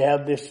 and they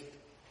have this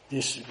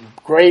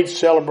great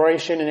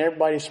celebration, and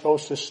everybody's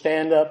supposed to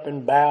stand up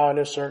and bow at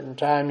a certain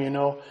time, you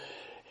know.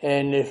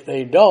 And if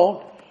they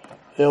don't,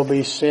 they'll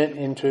be sent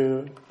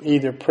into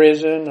either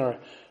prison, or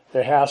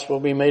their house will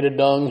be made a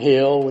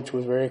dunghill, which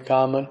was very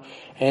common.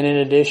 And in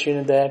addition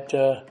to that,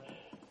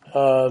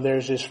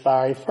 there's this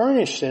fiery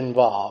furnace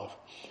involved.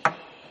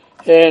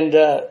 And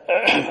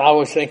I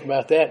always think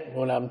about that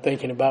when I'm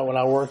thinking about when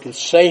I worked at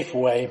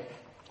Safeway.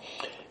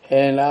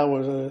 And I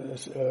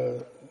was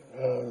a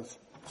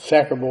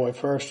sacker boy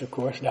first, of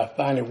course, and I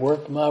finally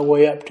worked my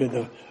way up to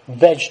the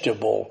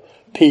vegetable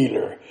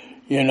peeler,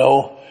 you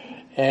know.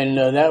 And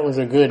that was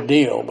a good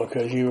deal,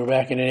 because you were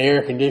back in an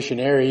air-conditioned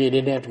area. You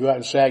didn't have to go out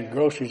and sack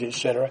groceries,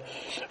 etc.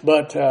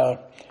 But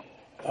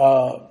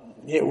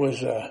there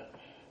was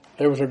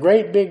a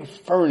great big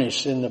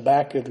furnace in the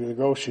back of the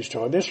grocery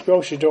store. This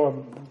grocery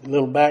store,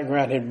 little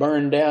background, had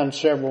burned down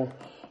several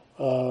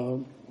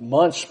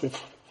months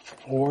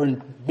before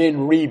and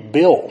been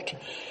rebuilt.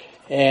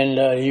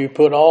 And you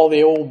put all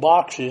the old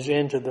boxes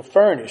into the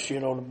furnace, you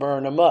know, to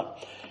burn them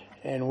up.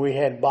 And we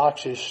had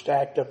boxes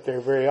stacked up there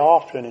very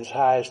often, as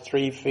high as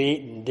 3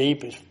 feet and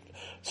deep as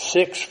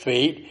 6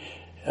 feet.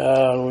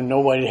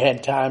 Nobody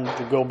had time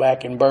to go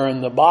back and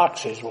burn the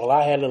boxes. Well,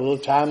 I had a little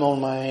time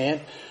on my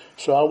hand,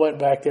 so I went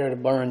back there to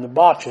burn the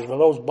boxes. Well,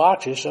 those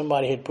boxes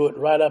somebody had put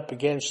right up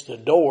against the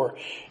door.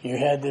 You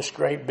had this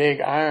great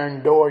big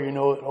iron door, you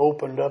know, it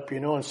opened up, you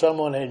know, and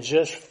someone had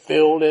just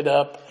filled it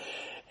up.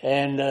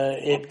 And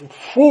it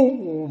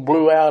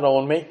blew out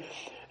on me,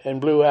 and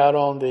blew out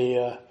on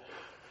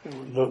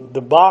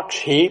the box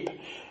heap,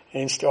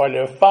 and started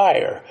a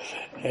fire.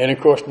 And of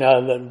course,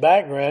 now the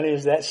background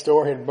is that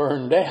store had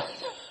burned down.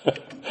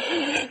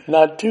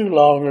 not too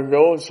long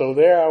ago. So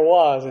there I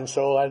was. And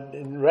so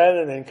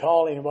rather than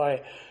call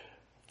anybody,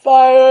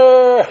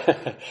 fire,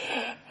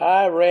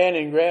 I ran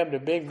and grabbed a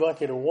big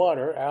bucket of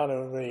water out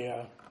of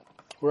the,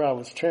 where I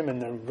was trimming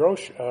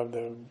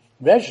the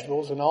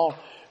vegetables and all,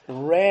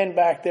 and ran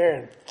back there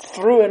and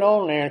threw it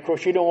on there. And of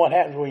course, you know what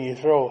happens when you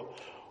throw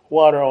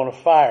water on a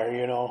fire,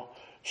 you know.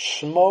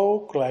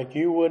 Smoke like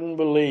you wouldn't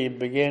believe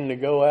began to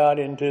go out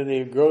into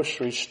the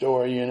grocery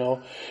store, you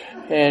know.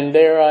 And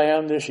there I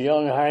am, this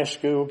young high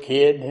school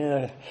kid,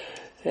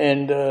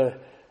 and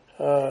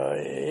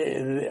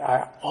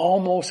I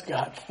almost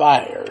got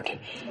fired.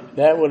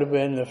 That would have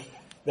been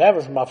that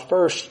was my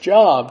first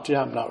job.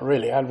 Not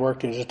really. I'd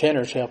worked as a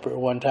tennis helper at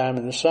one time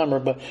in the summer,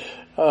 but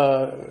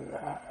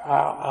I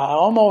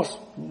almost,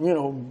 you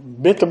know,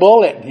 bit the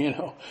bullet, you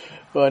know.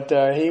 But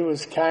he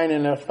was kind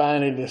enough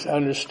finally to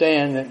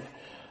understand that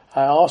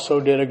I also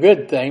did a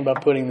good thing by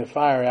putting the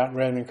fire out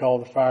rather than call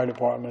the fire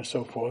department and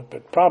so forth.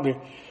 But probably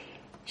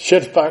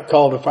should have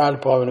called the fire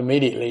department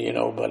immediately, you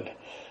know, but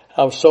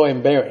I was so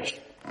embarrassed.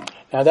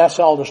 Now that's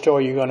all the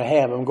story you're going to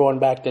have. I'm going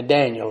back to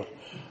Daniel.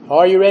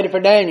 Are you ready for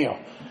Daniel?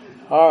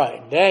 All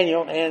right,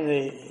 Daniel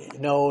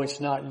no, it's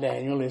not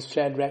Daniel. It's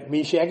Shadrach,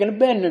 Meshach, and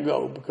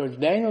Abednego, because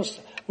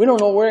we don't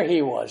know where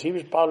he was. He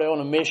was probably on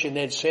a mission.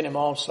 They'd sent him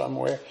off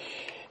somewhere.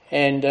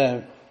 And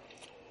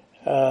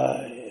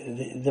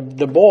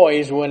the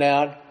boys went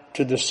out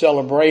to the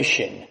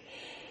celebration,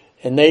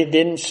 and they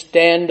didn't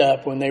stand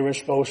up when they were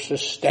supposed to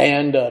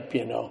stand up,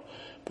 you know,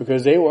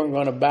 because they weren't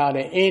going to bow to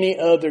any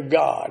other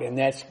god. And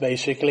that's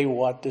basically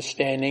what the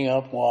standing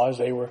up was.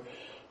 They were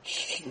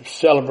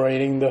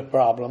celebrating the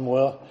problem.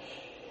 Well,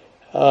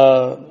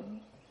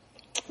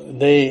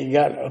 they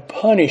got a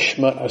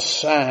punishment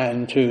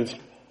assigned to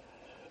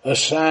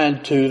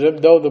them,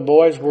 though the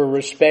boys were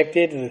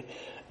respected.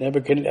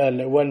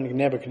 It wasn't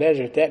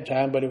Nebuchadnezzar at that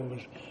time, but it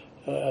was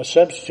a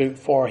substitute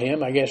for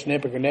him. I guess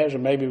Nebuchadnezzar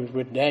maybe was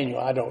with Daniel.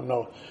 I don't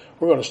know.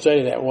 We're going to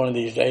study that one of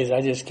these days.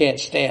 I just can't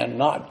stand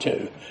not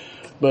to.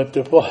 But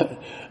the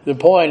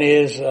point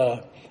is,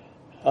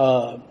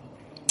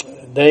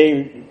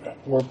 they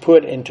were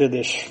put into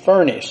this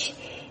furnace,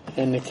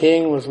 and the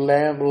king was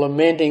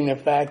lamenting the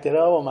fact that,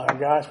 oh my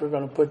gosh, we're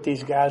going to put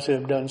these guys who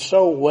have done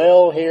so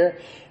well here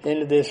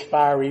into this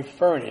fiery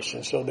furnace.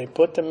 And so they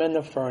put them in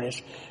the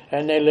furnace,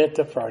 and they lit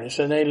the furnace,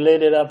 and they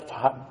lit it up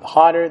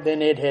hotter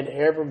than it had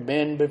ever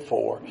been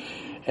before.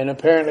 And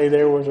apparently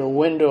there was a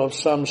window of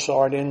some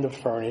sort in the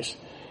furnace,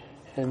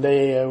 and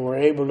they were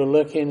able to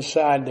look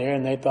inside there,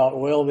 and they thought,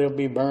 well, they'll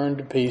be burned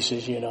to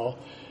pieces, you know.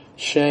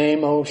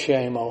 Shame, oh,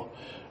 shame, oh.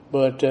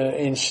 But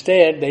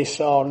instead, they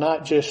saw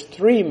not just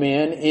 3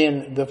 men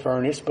in the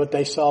furnace, but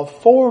they saw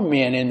 4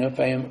 men in the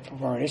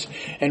furnace,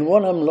 and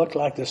one of them looked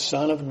like the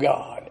Son of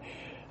God.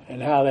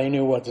 And how they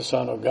knew what the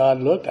Son of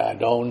God looked, I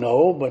don't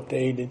know, but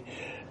they did.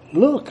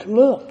 Look,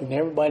 and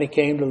everybody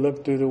came to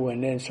look through the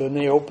window, and so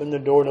they opened the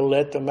door to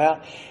let them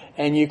out,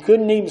 and you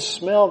couldn't even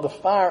smell the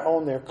fire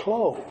on their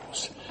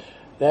clothes.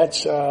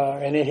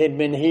 And it had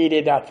been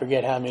heated, I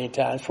forget how many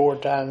times, 4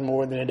 times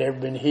more than it had ever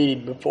been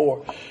heated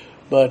before.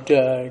 But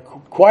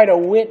quite a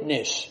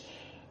witness,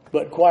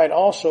 but quite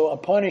also a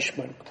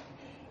punishment.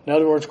 In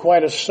other words,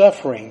 quite a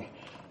suffering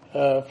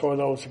for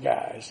those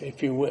guys,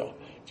 if you will.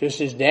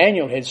 Just as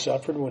Daniel had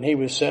suffered when he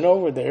was sent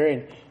over there,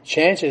 and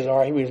chances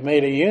are he was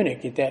made a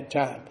eunuch at that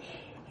time,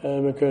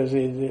 because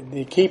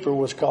the keeper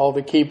was called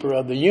the keeper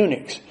of the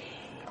eunuchs.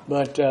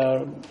 But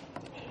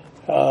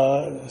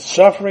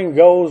suffering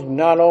goes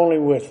not only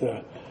with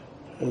the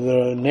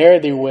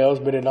ne'er-do-wells,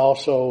 but it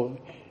also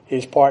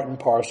is part and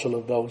parcel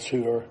of those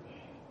who are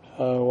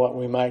what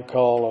we might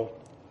call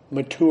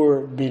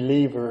mature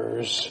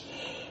believers.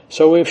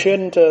 So we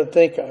shouldn't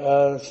think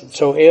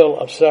so ill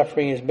of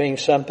suffering as being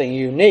something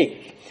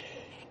unique.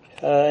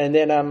 And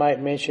then I might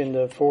mention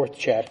the 4th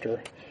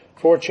chapter.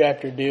 4th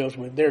chapter deals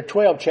with, there are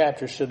 12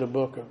 chapters to the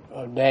book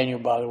of Daniel,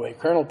 by the way.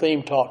 Colonel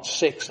Thiem taught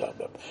 6 of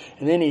them.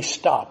 And then he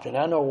stopped. And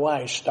I know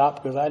why he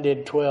stopped, because I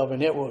did 12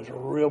 and it was a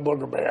real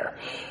booger bear.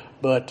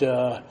 But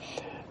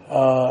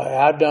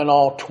I've done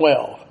all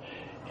 12.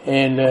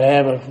 And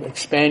have an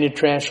expanded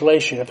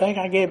translation. I think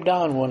I gave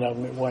Don one of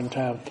them at one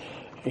time.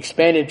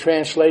 Expanded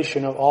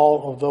translation of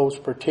all of those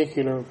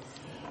particular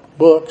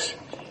books.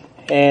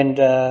 And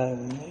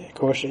of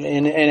course,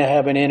 and I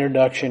have an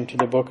introduction to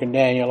the book of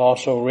Daniel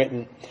also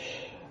written.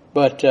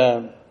 But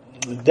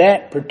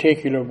that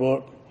particular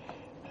book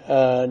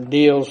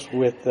deals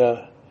with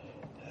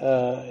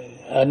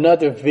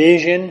another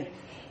vision.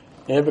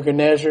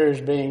 Nebuchadnezzar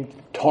is being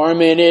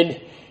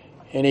tormented,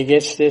 and he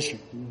gets this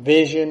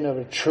vision of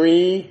a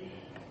tree,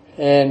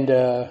 and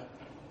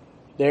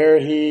there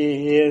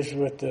he is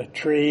with the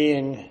tree,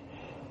 and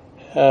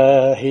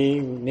he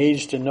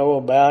needs to know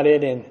about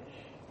it,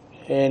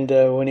 and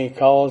when he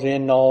calls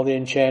in all the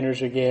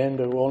enchanters again,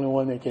 the only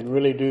one that can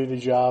really do the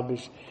job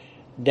is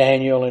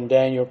Daniel, and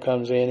Daniel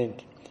comes in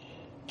and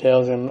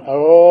tells him,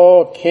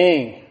 "Oh,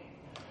 king,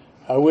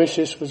 I wish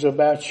this was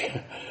about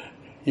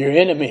your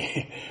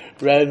enemy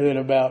rather than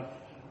about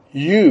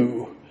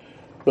you.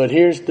 But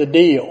here's the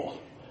deal.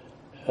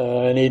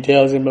 And he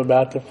tells him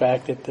about the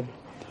fact that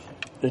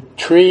the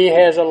tree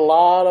has a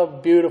lot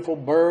of beautiful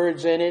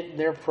birds in it.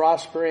 They're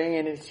prospering,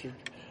 and it's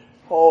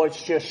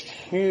just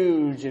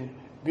huge and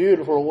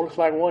beautiful. It looks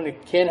like one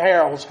at Ken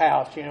Harrell's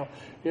house,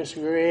 just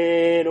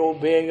great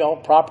old big, all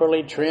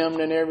properly trimmed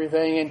and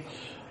everything.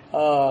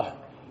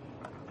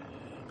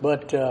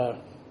 But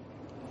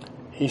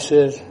he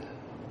says,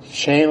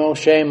 shame,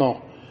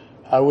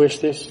 I wish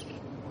this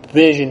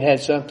vision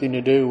had something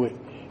to do with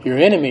your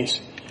enemies.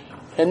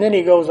 And then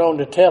he goes on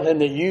to tell him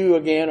that you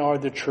again are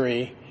the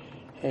tree,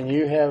 and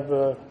you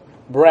have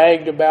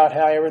bragged about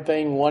how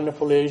everything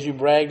wonderful is. You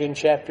bragged in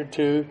chapter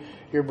 2.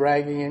 You're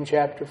bragging in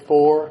chapter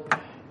 4.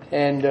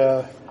 And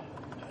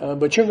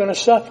but you're going to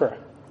suffer.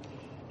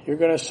 You're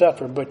going to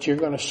suffer, but you're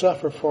going to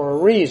suffer for a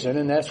reason,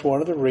 and that's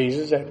one of the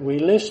reasons that we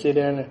listed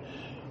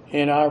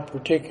in our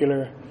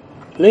particular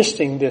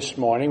listing this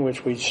morning,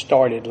 which we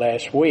started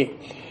last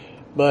week.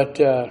 But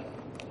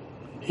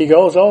he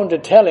goes on to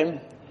tell him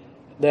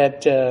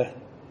that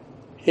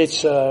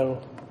it's going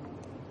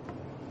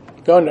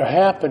to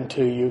happen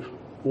to you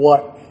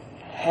what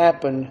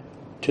happened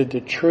to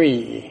the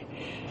tree.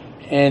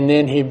 And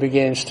then he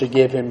begins to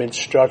give him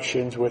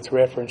instructions with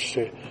reference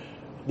to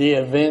the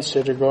events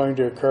that are going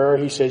to occur.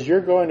 He says,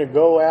 you're going to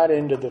go out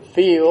into the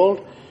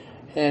field,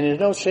 and there's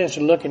no sense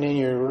in looking in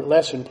your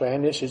lesson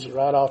plan. This is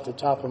right off the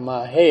top of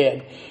my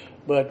head.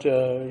 But,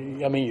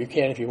 you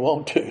can if you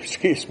want to,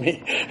 excuse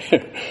me.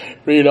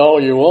 Read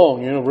all you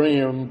want, bring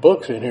your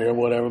books in here or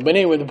whatever. But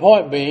anyway, the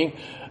point being,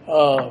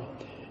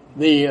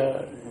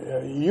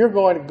 you're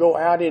going to go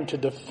out into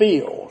the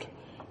field,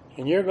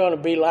 and you're going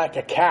to be like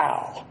a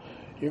cow.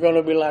 You're going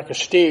to be like a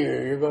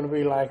steer. You're going to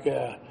be like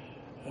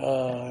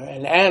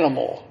an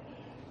animal.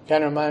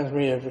 Kind of reminds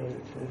me of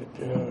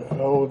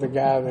the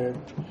guy that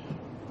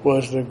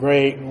was the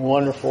great and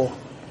wonderful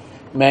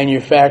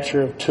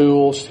manufacturer of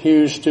tools,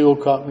 Hughes Tool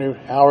Company,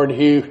 Howard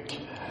Hughes.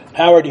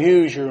 Howard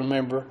Hughes, you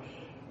remember,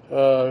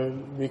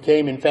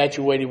 became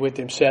infatuated with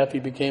himself. He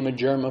became a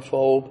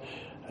germaphobe.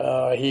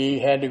 He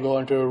had to go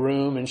into a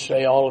room and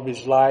stay all of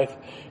his life.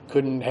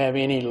 Couldn't have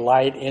any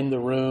light in the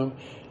room.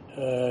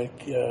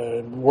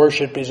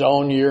 Worship his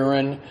own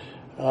urine.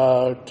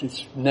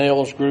 His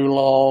nails grew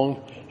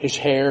long. His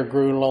hair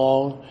grew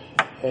long.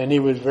 And he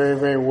was very,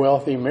 very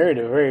wealthy. He married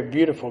a very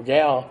beautiful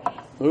gal,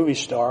 movie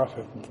star,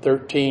 for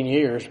 13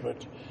 years.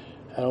 But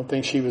I don't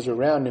think she was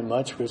around him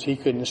much because he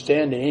couldn't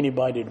stand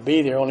anybody to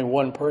be there. Only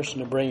one person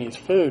to bring his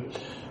food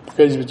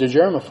because he was a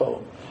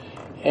germaphobe.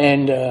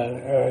 And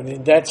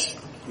that's...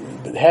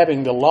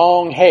 Having the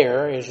long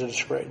hair is a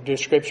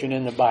description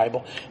in the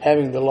Bible.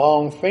 Having the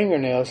long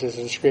fingernails is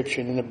a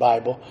description in the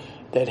Bible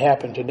that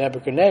happened to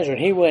Nebuchadnezzar.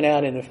 And he went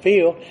out in the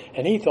field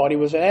and he thought he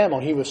was an animal.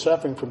 He was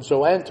suffering from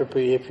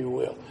zoanthropy, if you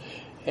will.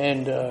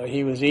 And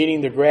he was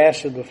eating the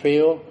grass of the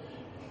field.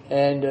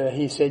 And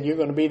he said, you're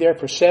going to be there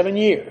for 7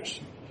 years.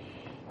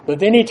 But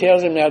then he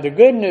tells him, now the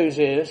good news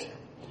is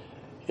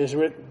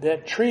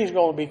that tree is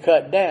going to be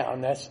cut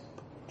down. That's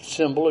a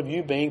symbol of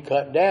you being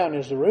cut down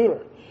as the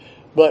ruler.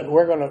 But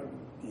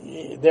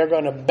they're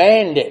going to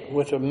band it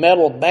with a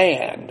metal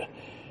band.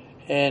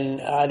 And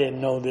I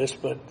didn't know this,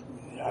 but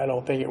I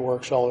don't think it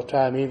works all the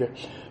time either.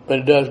 But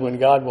it does when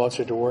God wants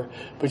it to work.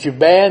 But you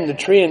band the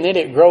tree and then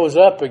it grows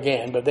up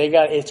again. But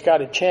it's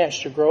got a chance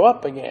to grow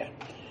up again.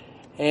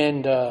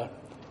 And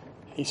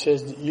he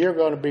says, you're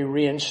going to be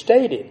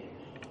reinstated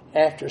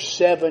after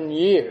 7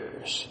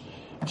 years.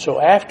 So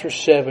after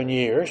 7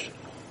 years,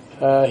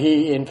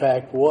 he in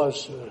fact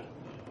was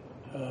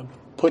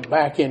put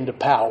back into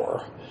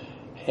power.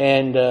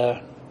 And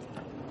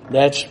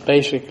that's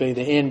basically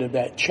the end of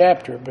that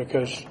chapter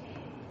because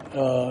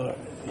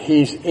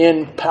he's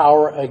in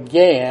power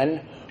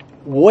again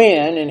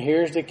when, and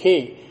here's the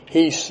key,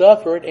 he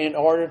suffered in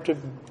order to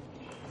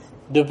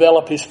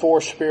develop his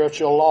 4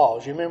 spiritual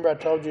laws. You remember I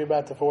told you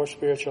about the 4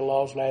 spiritual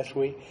laws last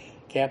week?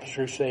 Campus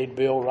Crusade,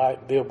 Bill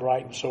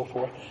Bright, and so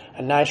forth.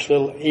 A nice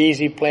little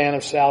easy plan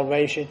of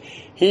salvation.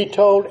 He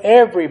told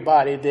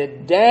everybody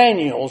that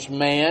Daniel's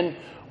man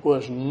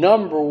was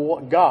number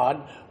one.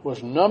 God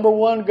was number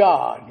one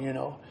God,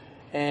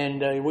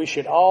 and we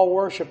should all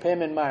worship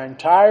him in my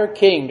entire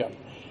kingdom.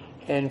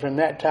 And from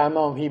that time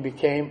on,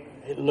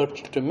 it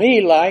looked to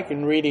me like,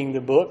 in reading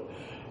the book,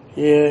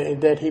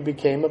 that he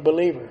became a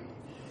believer.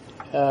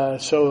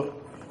 So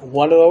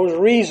one of those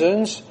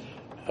reasons,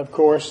 of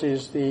course,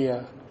 is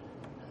the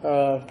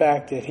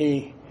fact that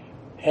he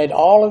had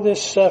all of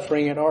this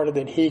suffering in order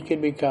that he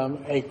could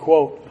become a,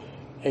 quote,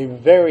 a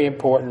very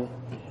important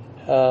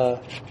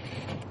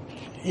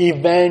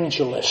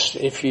evangelist,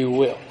 if you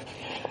will.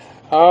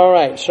 All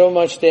right, so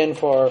much then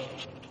for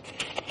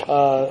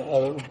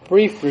a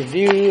brief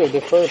review of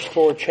the first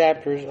 4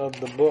 chapters of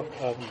the book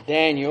of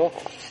Daniel.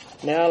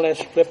 Now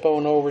let's flip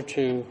on over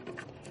to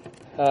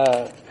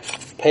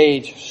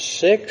page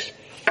 6,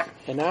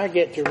 and I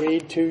get to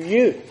read to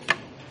you.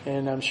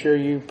 And I'm sure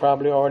you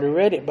probably already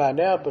read it by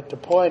now, but the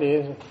point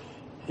is,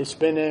 it's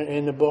been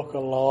in the book a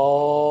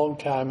long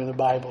time in the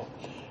Bible.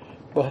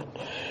 But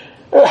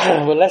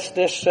well, let's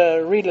just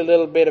read a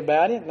little bit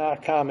about it, and I'll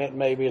comment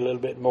maybe a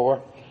little bit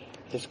more.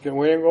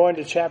 We're going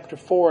to chapter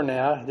 4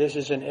 now. This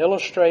is an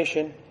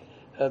illustration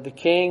of the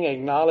king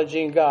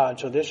acknowledging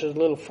God. So this is a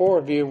little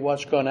foreview of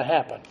what's going to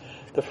happen.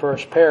 The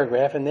first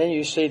paragraph, and then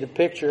you see the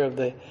picture of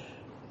the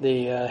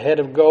head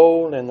of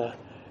gold and the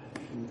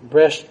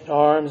breast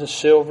arms of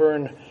silver,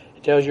 and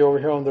it tells you over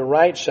here on the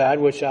right side,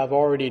 which I've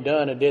already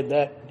done. I did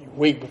that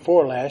week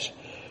before last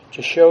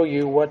to show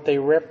you what they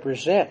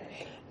represent.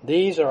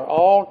 These are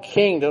all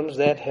kingdoms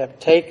that have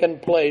taken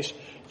place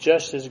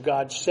just as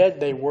God said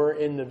they were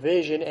in the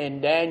vision,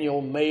 and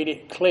Daniel made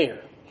it clear.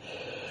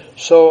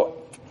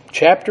 So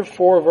chapter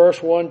 4,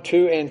 verse 1,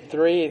 2, and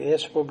 3,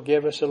 this will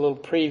give us a little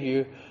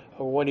preview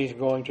of what he's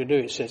going to do.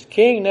 It says,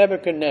 King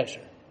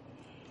Nebuchadnezzar.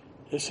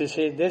 This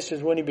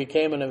is when he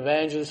became an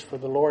evangelist for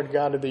the Lord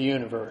God of the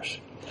universe.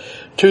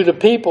 To the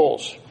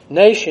peoples,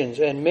 nations,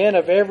 and men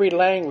of every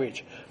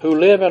language who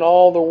live in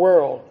all the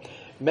world,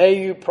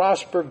 may you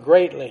prosper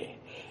greatly.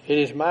 It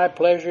is my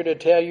pleasure to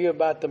tell you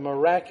about the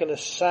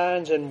miraculous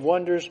signs and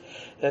wonders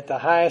that the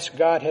highest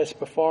God has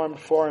performed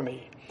for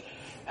me.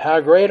 How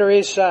great are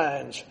his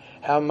signs,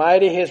 how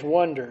mighty his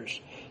wonders.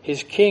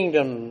 His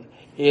kingdom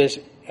is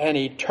an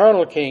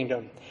eternal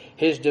kingdom.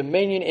 His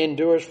dominion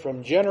endures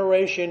from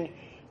generation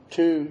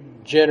to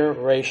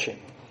generation.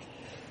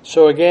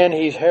 So again,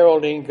 he's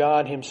heralding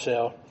God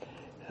himself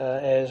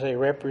as a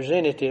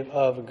representative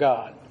of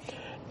God.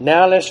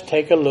 Now let's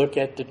take a look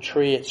at the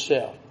tree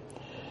itself.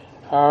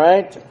 All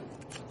right.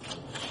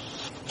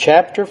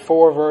 Chapter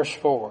 4, verse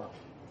 4.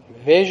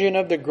 Vision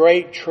of the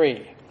great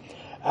tree.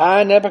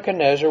 I,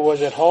 Nebuchadnezzar,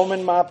 was at home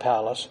in my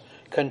palace,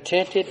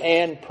 contented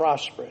and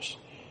prosperous.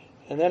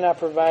 And then I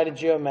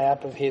provided you a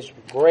map of his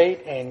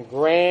great and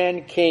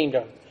grand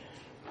kingdom.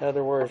 In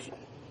other words,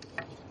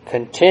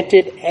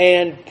 contented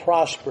and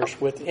prosperous,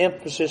 with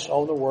emphasis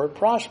on the word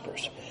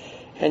prosperous.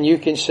 And you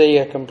can see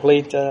a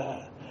complete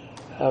a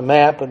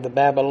map of the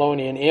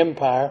Babylonian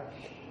Empire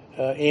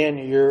in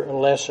your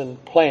lesson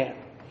plan.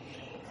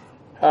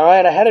 All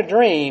right, I had a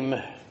dream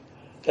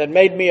that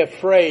made me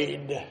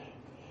afraid.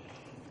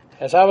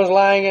 As I was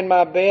lying in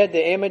my bed,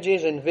 the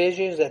images and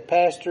visions that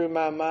passed through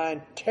my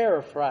mind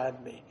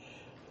terrified me.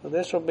 Well,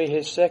 this will be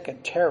his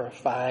second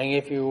terrifying,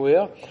 if you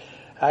will.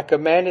 I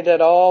commanded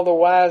that all the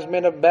wise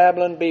men of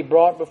Babylon be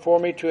brought before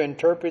me to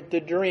interpret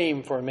the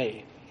dream for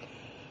me.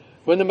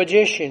 When the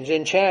magicians,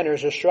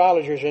 enchanters,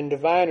 astrologers, and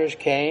diviners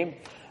came,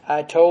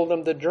 I told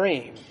them the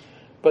dream,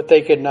 but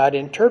they could not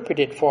interpret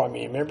it for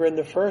me. Remember in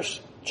the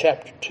first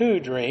chapter 2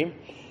 dream,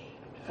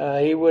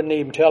 he wouldn't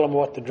even tell them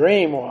what the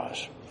dream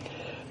was.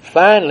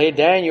 Finally,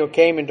 Daniel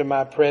came into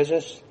my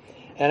presence,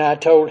 and I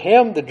told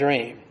him the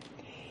dream.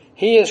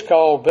 He is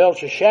called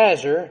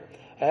Belteshazzar,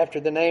 after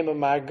the name of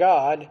my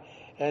God,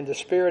 and the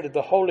spirit of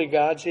the holy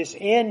gods is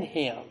in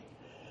him.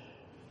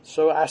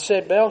 So I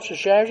said,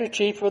 Belteshazzar,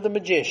 chief of the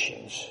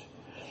magicians,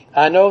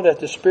 I know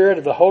that the spirit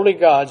of the holy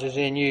gods is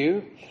in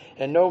you,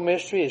 and no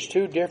mystery is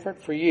too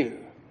different for you,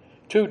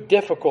 too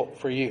difficult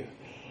for you.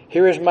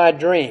 Here is my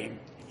dream.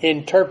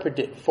 Interpret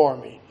it for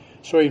me.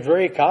 So he's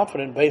very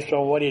confident, based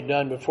on what he'd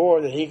done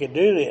before, that he could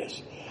do this.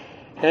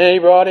 And he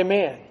brought him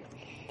in.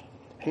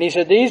 And he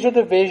said, these are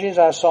the visions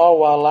I saw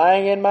while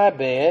lying in my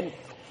bed.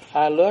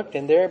 I looked,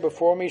 and there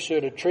before me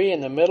stood a tree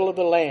in the middle of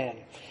the land.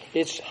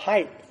 Its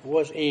height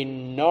was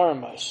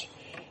enormous.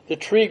 The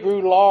tree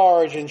grew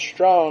large and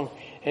strong,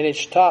 and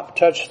its top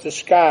touched the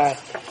sky.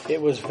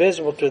 It was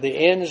visible to the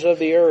ends of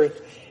the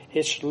earth.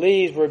 Its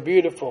leaves were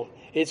beautiful,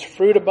 its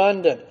fruit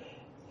abundant,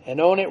 and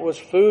on it was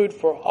food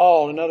for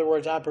all. In other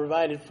words, I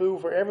provided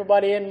food for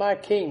everybody in my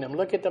kingdom.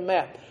 Look at the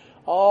map.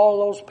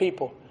 All those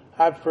people,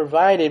 I've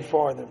provided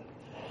for them.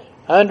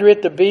 Under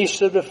it the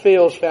beasts of the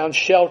fields found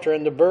shelter,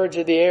 and the birds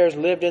of the air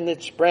lived in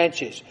its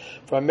branches.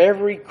 From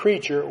every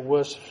creature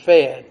was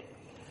fed.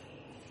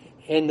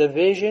 In the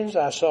visions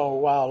I saw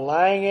while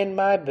lying in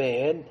my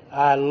bed,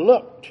 I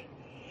looked,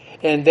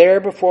 and there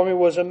before me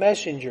was a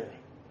messenger,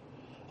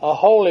 a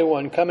holy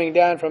one coming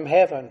down from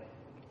heaven.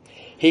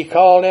 He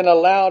called in a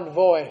loud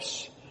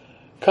voice,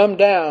 come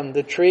down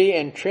the tree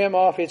and trim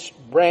off its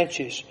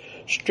branches,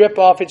 strip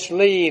off its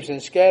leaves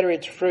and scatter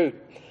its fruit.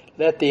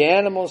 Let the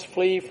animals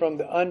flee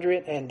from under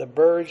it and the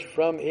birds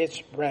from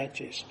its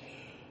branches.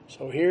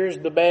 So here's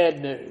the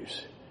bad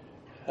news.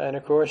 And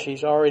of course,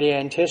 he's already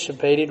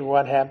anticipated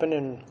what happened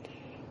and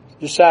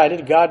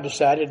God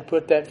decided to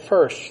put that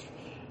first.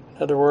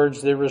 In other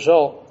words, the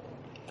result.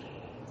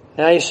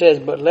 Now he says,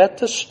 but let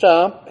the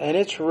stump and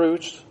its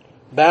roots,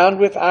 bound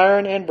with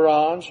iron and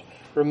bronze,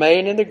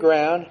 remain in the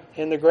ground,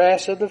 in the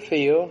grass of the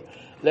field.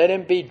 Let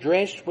him be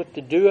drenched with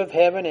the dew of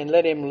heaven, and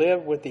let him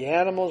live with the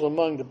animals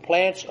among the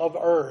plants of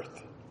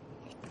earth.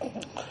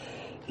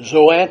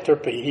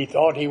 Zoanthropy, he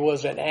thought he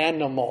was an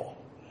animal.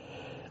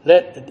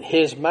 Let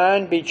his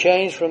mind be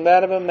changed from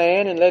that of a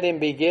man, and let him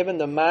be given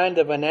the mind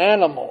of an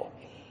animal,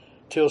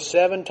 till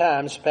 7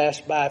 times pass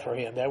by for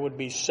him. That would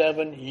be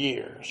 7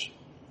 years.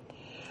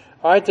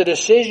 All right, the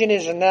decision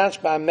is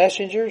announced by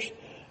messengers.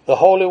 The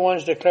holy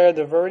ones declare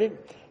the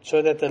verdict,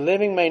 so that the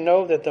living may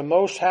know that the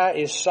Most High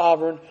is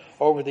sovereign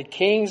over the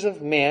kings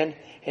of men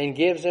and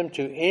gives them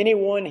to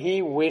anyone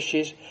he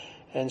wishes,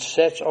 and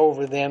sets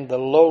over them the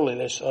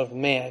lowliness of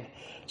men.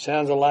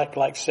 Sounds a lot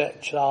like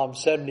Psalm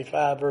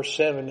 75 verse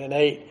 7 and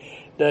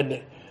 8, doesn't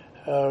it?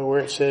 Where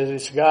it says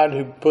it's God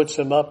who puts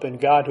them up and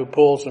God who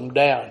pulls them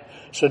down.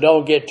 So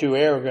don't get too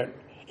arrogant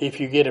if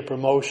you get a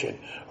promotion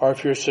or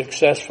if you're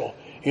successful.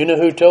 You know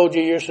who told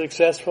you you're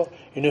successful?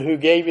 You know who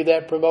gave you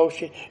that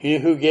promotion? You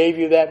know who gave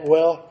you that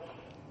wealth?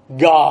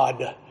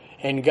 God.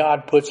 And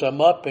God puts them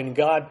up and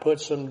God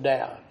puts them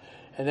down.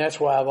 And that's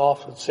why I've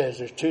often said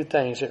there's two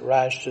things that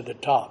rise to the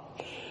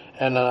top.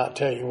 And I'll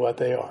tell you what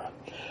they are.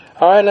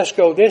 All right, let's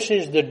go. This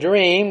is the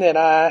dream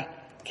that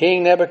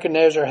King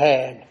Nebuchadnezzar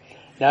had.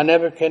 Now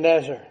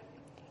Belshazzar,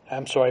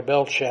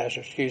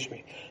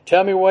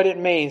 tell me what it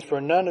means,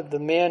 for none of the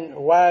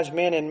wise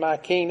men in my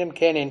kingdom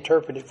can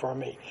interpret it for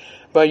me.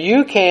 But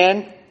you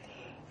can,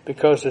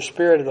 because the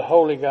Spirit of the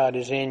Holy God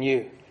is in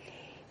you.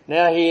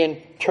 Now he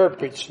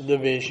interprets the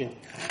vision.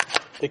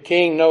 The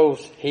king knows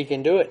he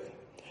can do it.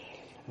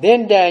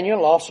 Then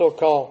Daniel, also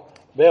called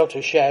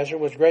Belteshazzar,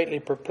 was greatly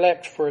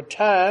perplexed for a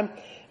time,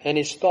 and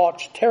his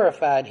thoughts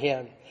terrified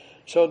him.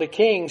 So the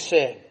king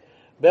said,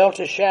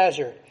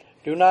 Belteshazzar,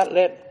 do not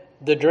let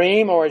the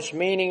dream or its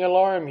meaning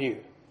alarm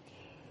you.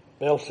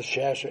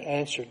 Belteshazzar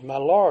answered, my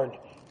Lord,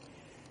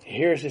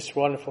 here's this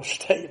wonderful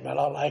statement.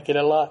 I like it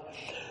a lot.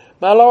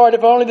 My Lord,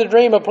 if only the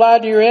dream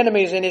applied to your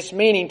enemies and its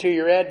meaning to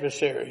your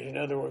adversaries. In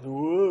other words,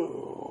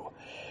 whoa,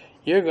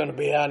 you're going to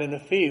be out in the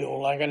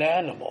field like an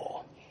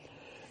animal.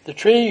 The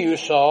tree you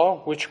saw,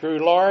 which grew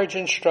large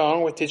and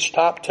strong with its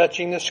top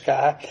touching the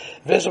sky,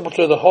 visible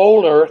to the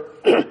whole earth,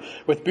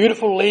 with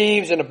beautiful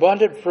leaves and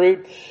abundant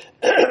fruit,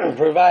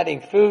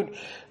 providing food,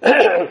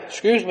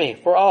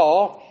 for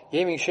all,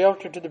 giving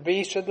shelter to the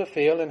beasts of the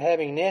field and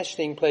having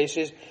nesting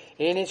places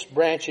in its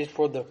branches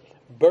for the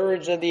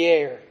birds of the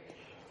air.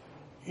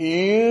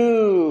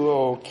 You,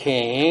 O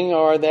king,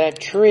 are that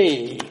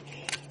tree.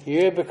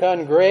 You have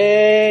become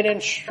great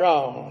and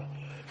strong.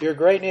 Your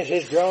greatness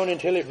has grown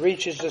until it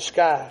reaches the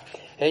sky,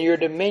 and your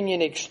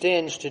dominion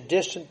extends to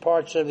distant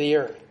parts of the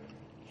earth.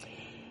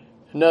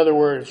 In other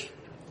words,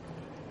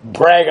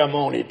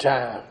 bragamony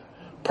time.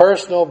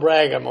 Personal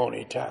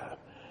bragamony time.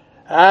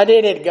 I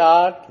did it,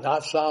 God.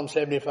 Not Psalm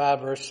 75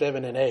 verse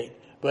 7 and 8,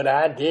 but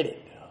I did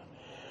it.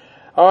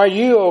 Or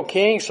you, O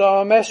king,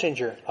 saw a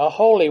messenger, a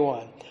holy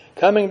one,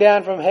 coming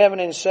down from heaven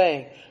and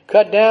saying,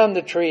 cut down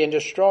the tree and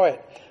destroy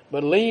it,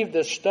 but leave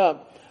the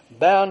stump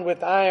bound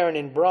with iron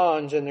and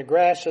bronze in the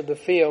grass of the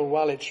field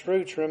while its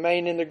roots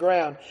remain in the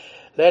ground.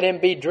 Let him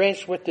be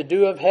drenched with the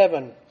dew of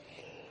heaven.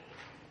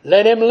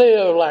 Let him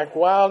live like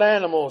wild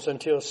animals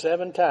until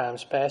 7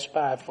 times pass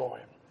by for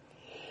him.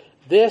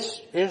 This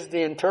is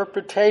the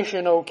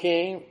interpretation, O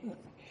king,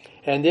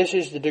 and this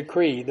is the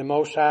decree the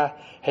Most High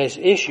has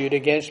issued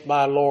against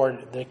my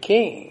Lord the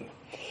king.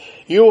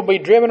 You will be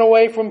driven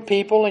away from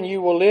people, and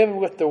you will live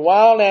with the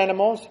wild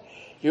animals.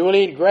 You will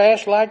eat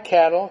grass like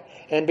cattle,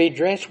 and be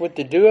drenched with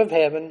the dew of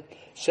heaven.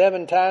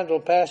 7 times will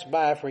pass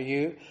by for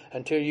you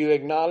until you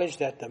acknowledge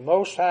that the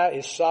Most High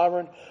is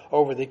sovereign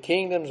over the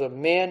kingdoms of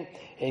men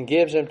and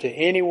gives them to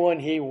anyone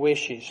he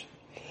wishes.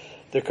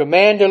 The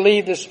command to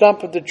leave the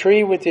stump of the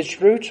tree with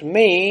its roots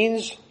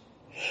means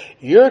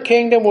your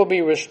kingdom will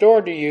be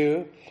restored to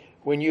you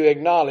when you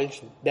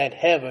acknowledge that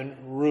heaven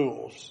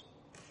rules.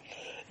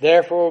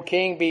 Therefore, O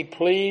king, be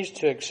pleased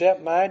to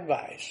accept my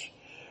advice.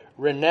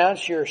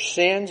 Renounce your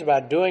sins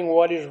by doing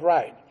what is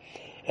right,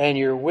 and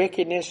your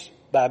wickedness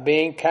by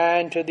being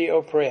kind to the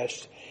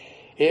oppressed.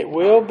 It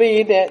will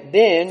be that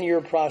then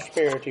your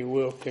prosperity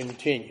will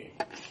continue.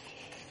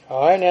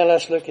 All right, now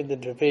let's look at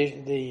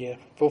the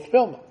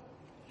fulfillment.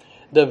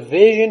 The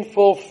vision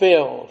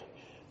fulfilled.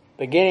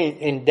 Beginning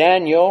in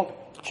Daniel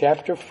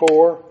chapter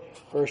 4,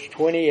 verse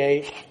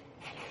 28.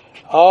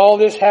 All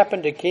this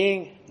happened to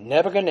King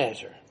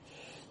Nebuchadnezzar.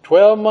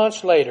 12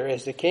 months later,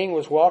 as the king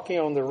was walking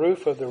on the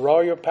roof of the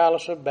royal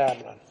palace of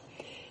Babylon,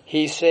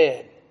 he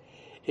said,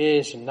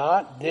 is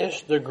not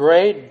this the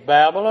great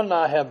Babylon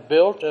I have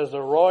built as the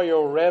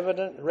royal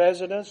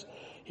residence?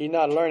 He's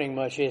not learning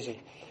much, is he?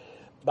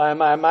 By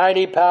my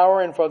mighty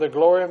power and for the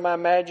glory of my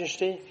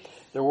majesty.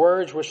 The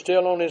words were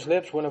still on his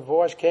lips when a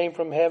voice came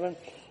from heaven.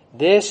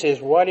 This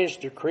is what is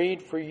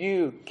decreed for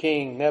you,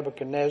 King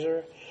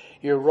Nebuchadnezzar.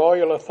 Your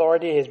royal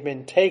authority has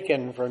been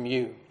taken from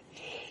you.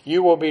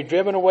 You will be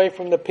driven away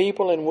from the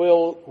people and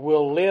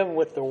will live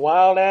with the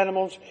wild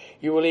animals.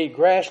 You will eat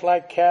grass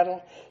like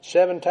cattle.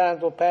 7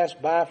 times will pass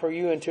by for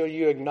you until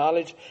you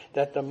acknowledge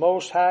that the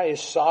Most High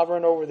is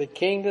sovereign over the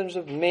kingdoms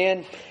of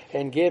men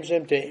and gives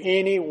them to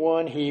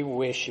anyone he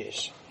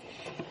wishes.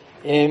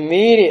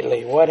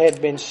 Immediately, what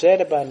had been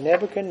said about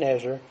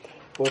Nebuchadnezzar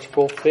was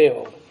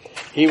fulfilled.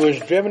 He was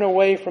driven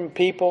away from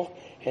people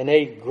and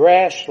ate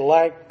grass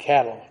like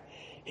cattle.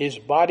 His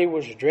body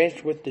was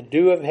drenched with the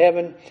dew of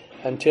heaven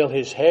until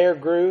his hair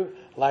grew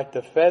like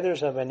the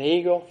feathers of an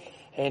eagle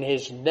and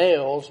his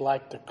nails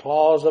like the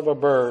claws of a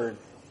bird.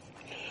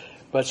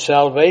 But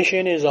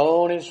salvation is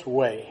on its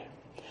way.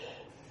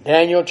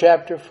 Daniel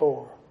chapter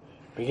 4,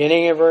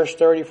 beginning in verse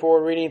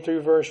 34, reading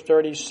through verse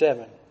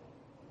 37.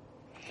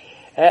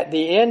 At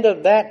the end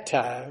of that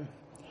time,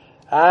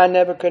 I,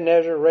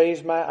 Nebuchadnezzar,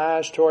 raised my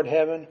eyes toward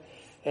heaven,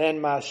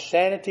 and my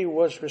sanity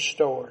was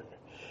restored.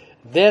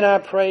 Then I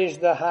praised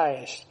the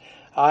highest.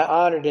 I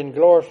honored and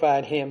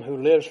glorified him who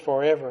lives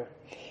forever.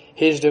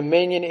 His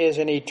dominion is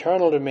an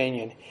eternal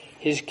dominion.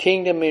 His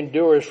kingdom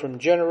endures from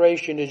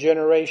generation to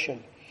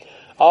generation.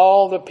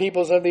 All the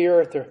peoples of the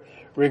earth are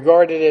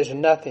regarded as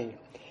nothing.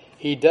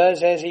 He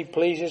does as he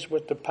pleases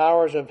with the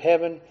powers of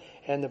heaven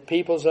and the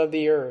peoples of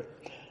the earth.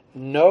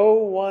 No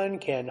one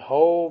can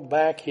hold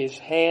back his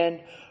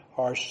hand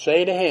or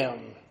say to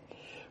him,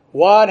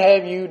 "What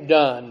have you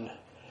done?"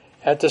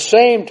 At the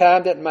same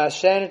time that my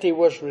sanity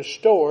was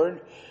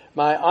restored,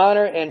 my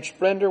honor and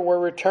splendor were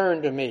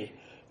returned to me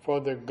for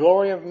the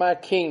glory of my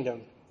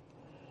kingdom.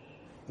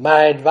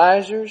 My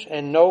advisors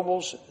and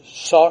nobles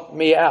sought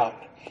me out,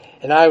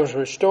 and I was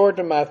restored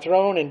to my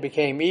throne and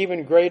became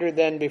even greater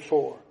than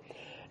before.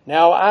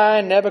 Now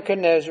I,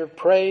 Nebuchadnezzar,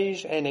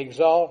 praise and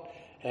exalt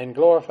and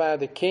glorify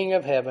the King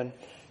of heaven,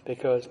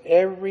 because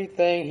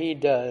everything he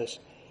does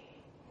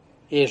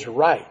is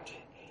right,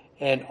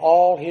 and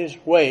all his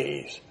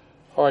ways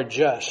are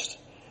just,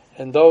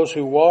 and those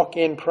who walk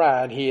in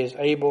pride he is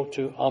able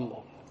to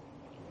humble.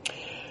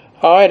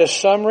 All right, a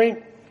summary.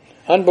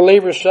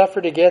 Unbelievers suffer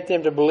to get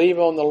them to believe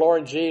on the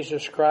Lord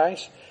Jesus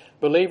Christ.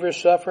 Believers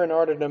suffer in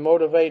order to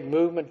motivate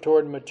movement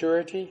toward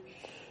maturity.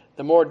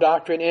 The more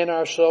doctrine in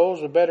our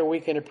souls, the better we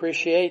can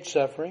appreciate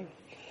suffering.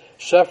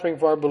 Suffering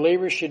for our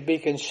believers should be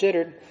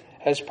considered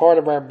as part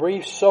of our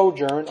brief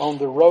sojourn on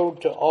the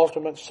road to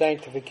ultimate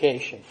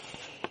sanctification.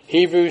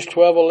 Hebrews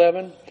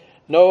 12:11,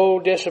 no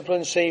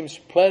discipline seems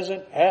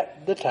pleasant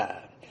at the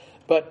time,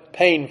 but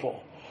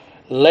painful.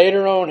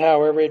 Later on,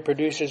 however, it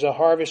produces a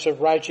harvest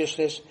of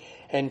righteousness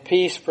and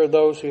peace for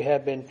those who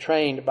have been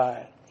trained by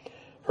it.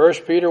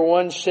 1 Peter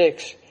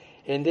 1:6,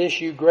 in this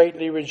you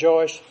greatly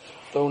rejoice,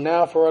 though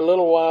now for a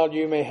little while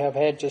you may have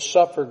had to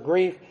suffer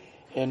grief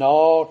in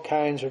all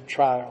kinds of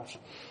trials.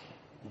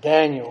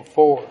 Daniel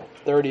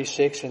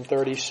 4:36 and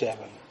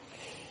 37.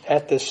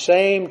 At the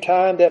same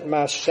time that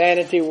my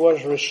sanity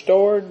was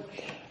restored,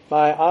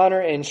 my honor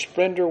and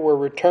splendor were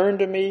returned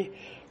to me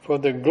for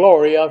the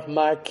glory of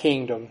my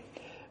kingdom.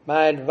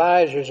 My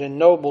advisors and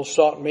nobles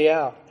sought me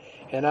out,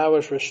 and I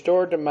was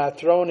restored to my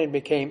throne and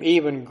became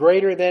even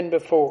greater than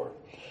before.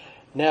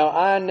 Now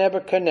I,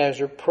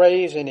 Nebuchadnezzar,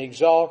 praise and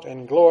exalt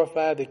and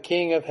glorify the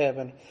King of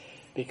heaven,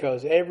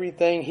 because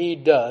everything he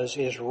does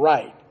is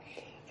right,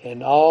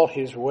 and all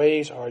his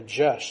ways are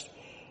just,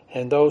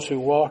 and those who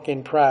walk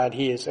in pride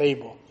he is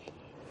able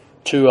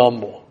to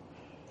humble.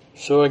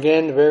 So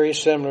again, very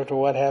similar to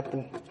what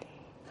happened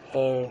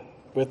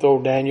with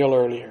old Daniel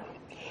earlier.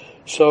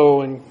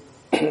 So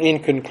in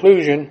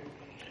conclusion,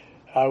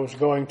 I was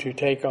going to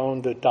take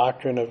on the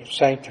doctrine of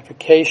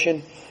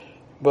sanctification,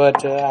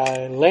 but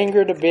I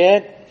lingered a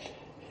bit,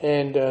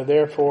 and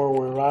therefore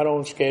we're right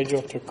on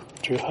schedule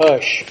to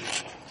hush.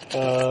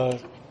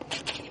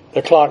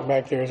 The clock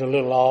back there is a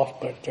little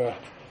off, but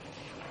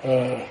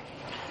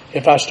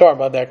if I start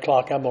by that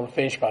clock, I'm going to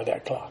finish by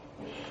that clock.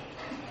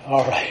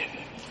 All right.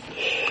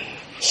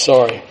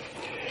 Sorry.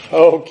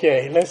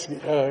 Okay, let's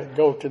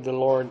go to the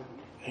Lord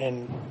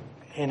and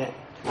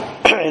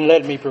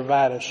let me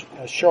provide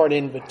a short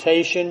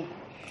invitation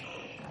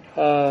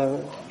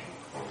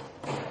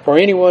for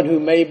anyone who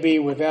may be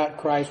without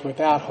Christ,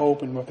 without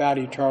hope, and without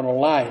eternal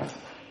life.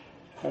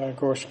 Of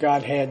course,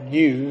 God had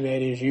you,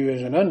 that is you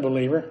as an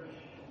unbeliever,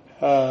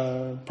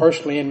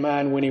 personally in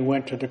mind when he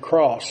went to the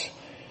cross.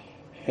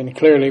 And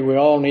clearly we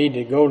all need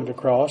to go to the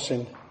cross,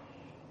 and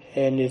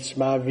it's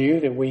my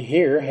view that we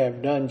here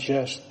have done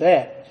just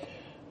that.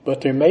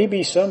 But there may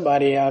be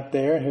somebody out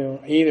there who,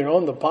 either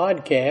on the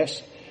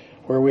podcast,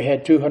 where we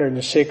had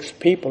 206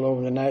 people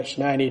over the next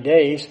 90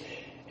 days,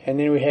 and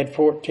then we had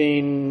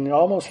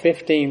almost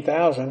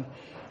 15,000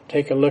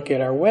 take a look at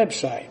our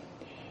website.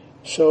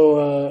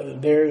 So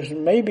there's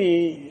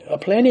maybe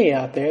plenty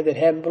out there that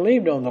haven't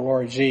believed on the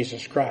Lord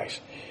Jesus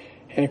Christ.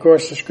 And of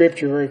course the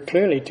Scripture very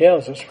clearly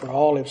tells us, for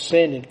all have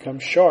sinned and come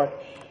short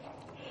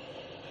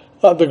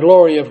of the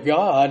glory of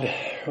God,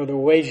 or the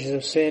wages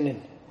of sin,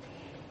 and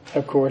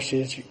of course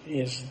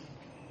is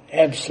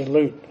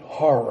absolute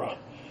horror.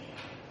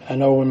 I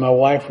know when my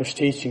wife was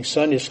teaching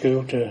Sunday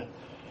school to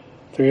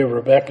 3 of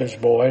Rebecca's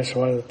boys,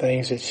 one of the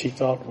things that she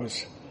thought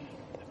was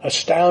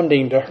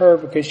astounding to her,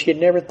 because she had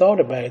never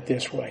thought about it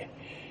this way.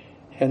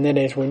 And then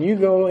as when you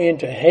go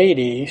into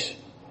Hades,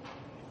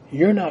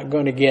 you're not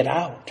going to get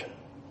out.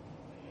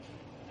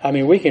 I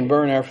mean, we can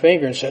burn our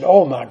finger and say,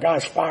 oh my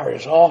gosh, fire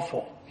is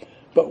awful.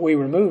 But we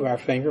remove our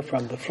finger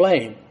from the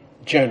flame,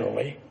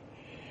 generally.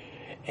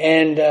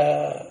 And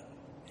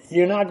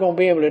you're not going to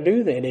be able to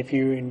do that if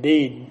you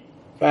indeed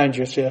find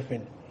yourself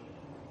in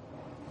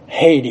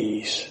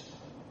Hades,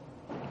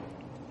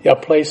 a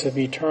place of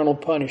eternal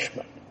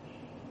punishment.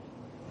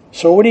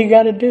 So what do you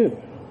got to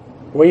do?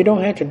 Well, you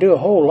don't have to do a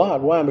whole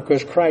lot. Why?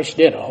 Because Christ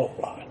did a whole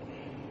lot.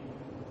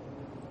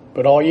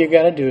 But all you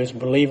got to do is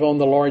believe on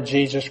the Lord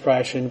Jesus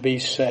Christ and be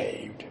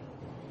saved.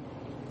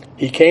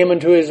 He came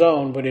unto his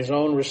own, but his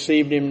own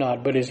received him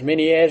not. But as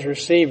many as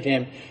received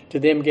him, to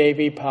them gave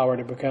he power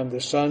to become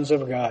the sons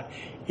of God,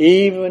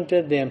 even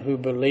to them who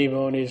believe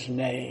on his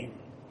name.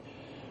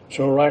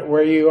 So right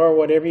where you are,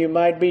 whatever you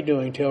might be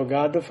doing, tell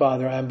God the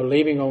Father, I'm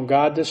believing on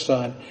God the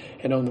Son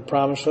and on the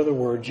promise of the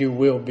Word, you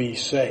will be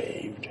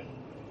saved.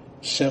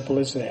 Simple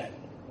as that.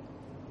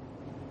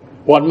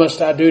 What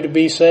must I do to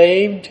be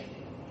saved?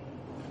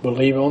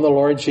 Believe on the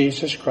Lord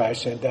Jesus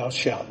Christ and thou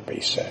shalt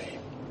be saved.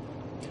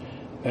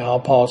 Now I'll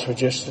pause for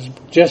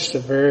just a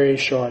very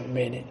short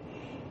minute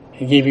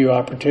and give you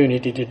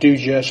opportunity to do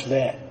just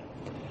that.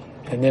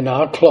 And then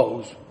I'll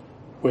close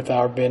with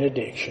our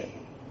benediction.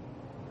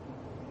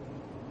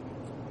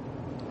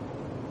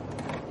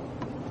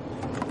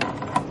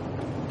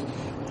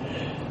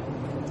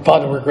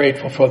 Father, we're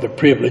grateful for the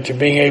privilege of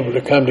being able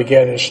to come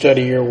together and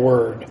study your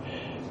word.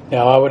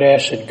 Now I would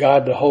ask that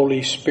God the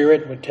Holy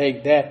Spirit would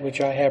take that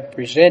which I have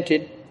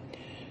presented,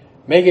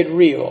 make it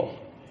real,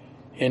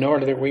 in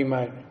order that we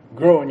might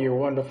grow in your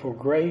wonderful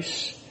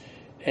grace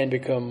and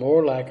become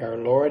more like our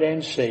Lord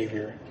and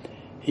Savior,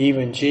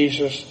 even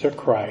Jesus the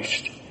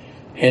Christ,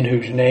 in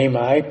whose name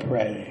I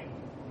pray.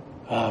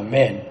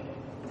 Amen.